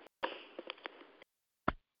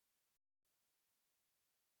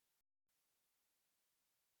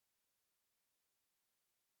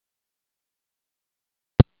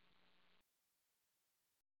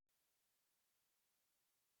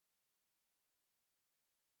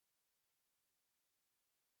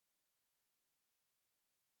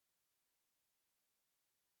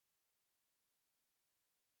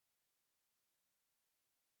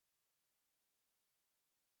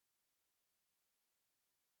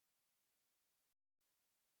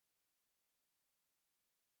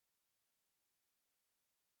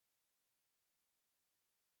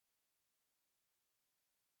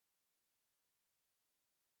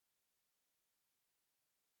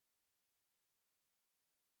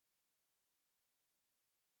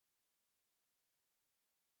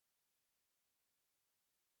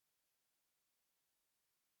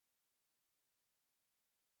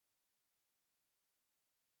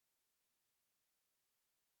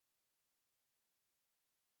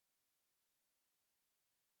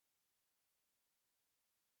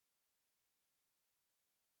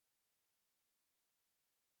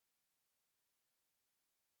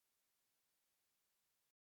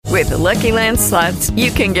 With the Lucky Land Slots,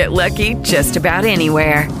 you can get lucky just about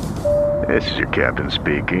anywhere. This is your captain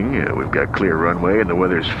speaking. We've got clear runway and the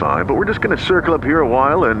weather's fine, but we're just going to circle up here a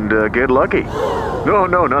while and get lucky.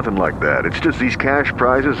 No, nothing like that. It's just these cash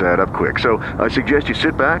prizes add up quick. So I suggest you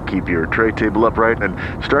sit back, keep your tray table upright, and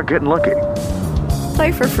start getting lucky.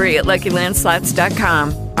 Play for free at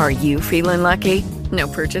LuckyLandSlots.com. Are you feeling lucky? No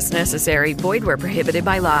purchase necessary. Void where prohibited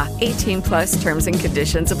by law. 18+ terms and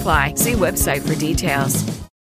conditions apply. See website for details.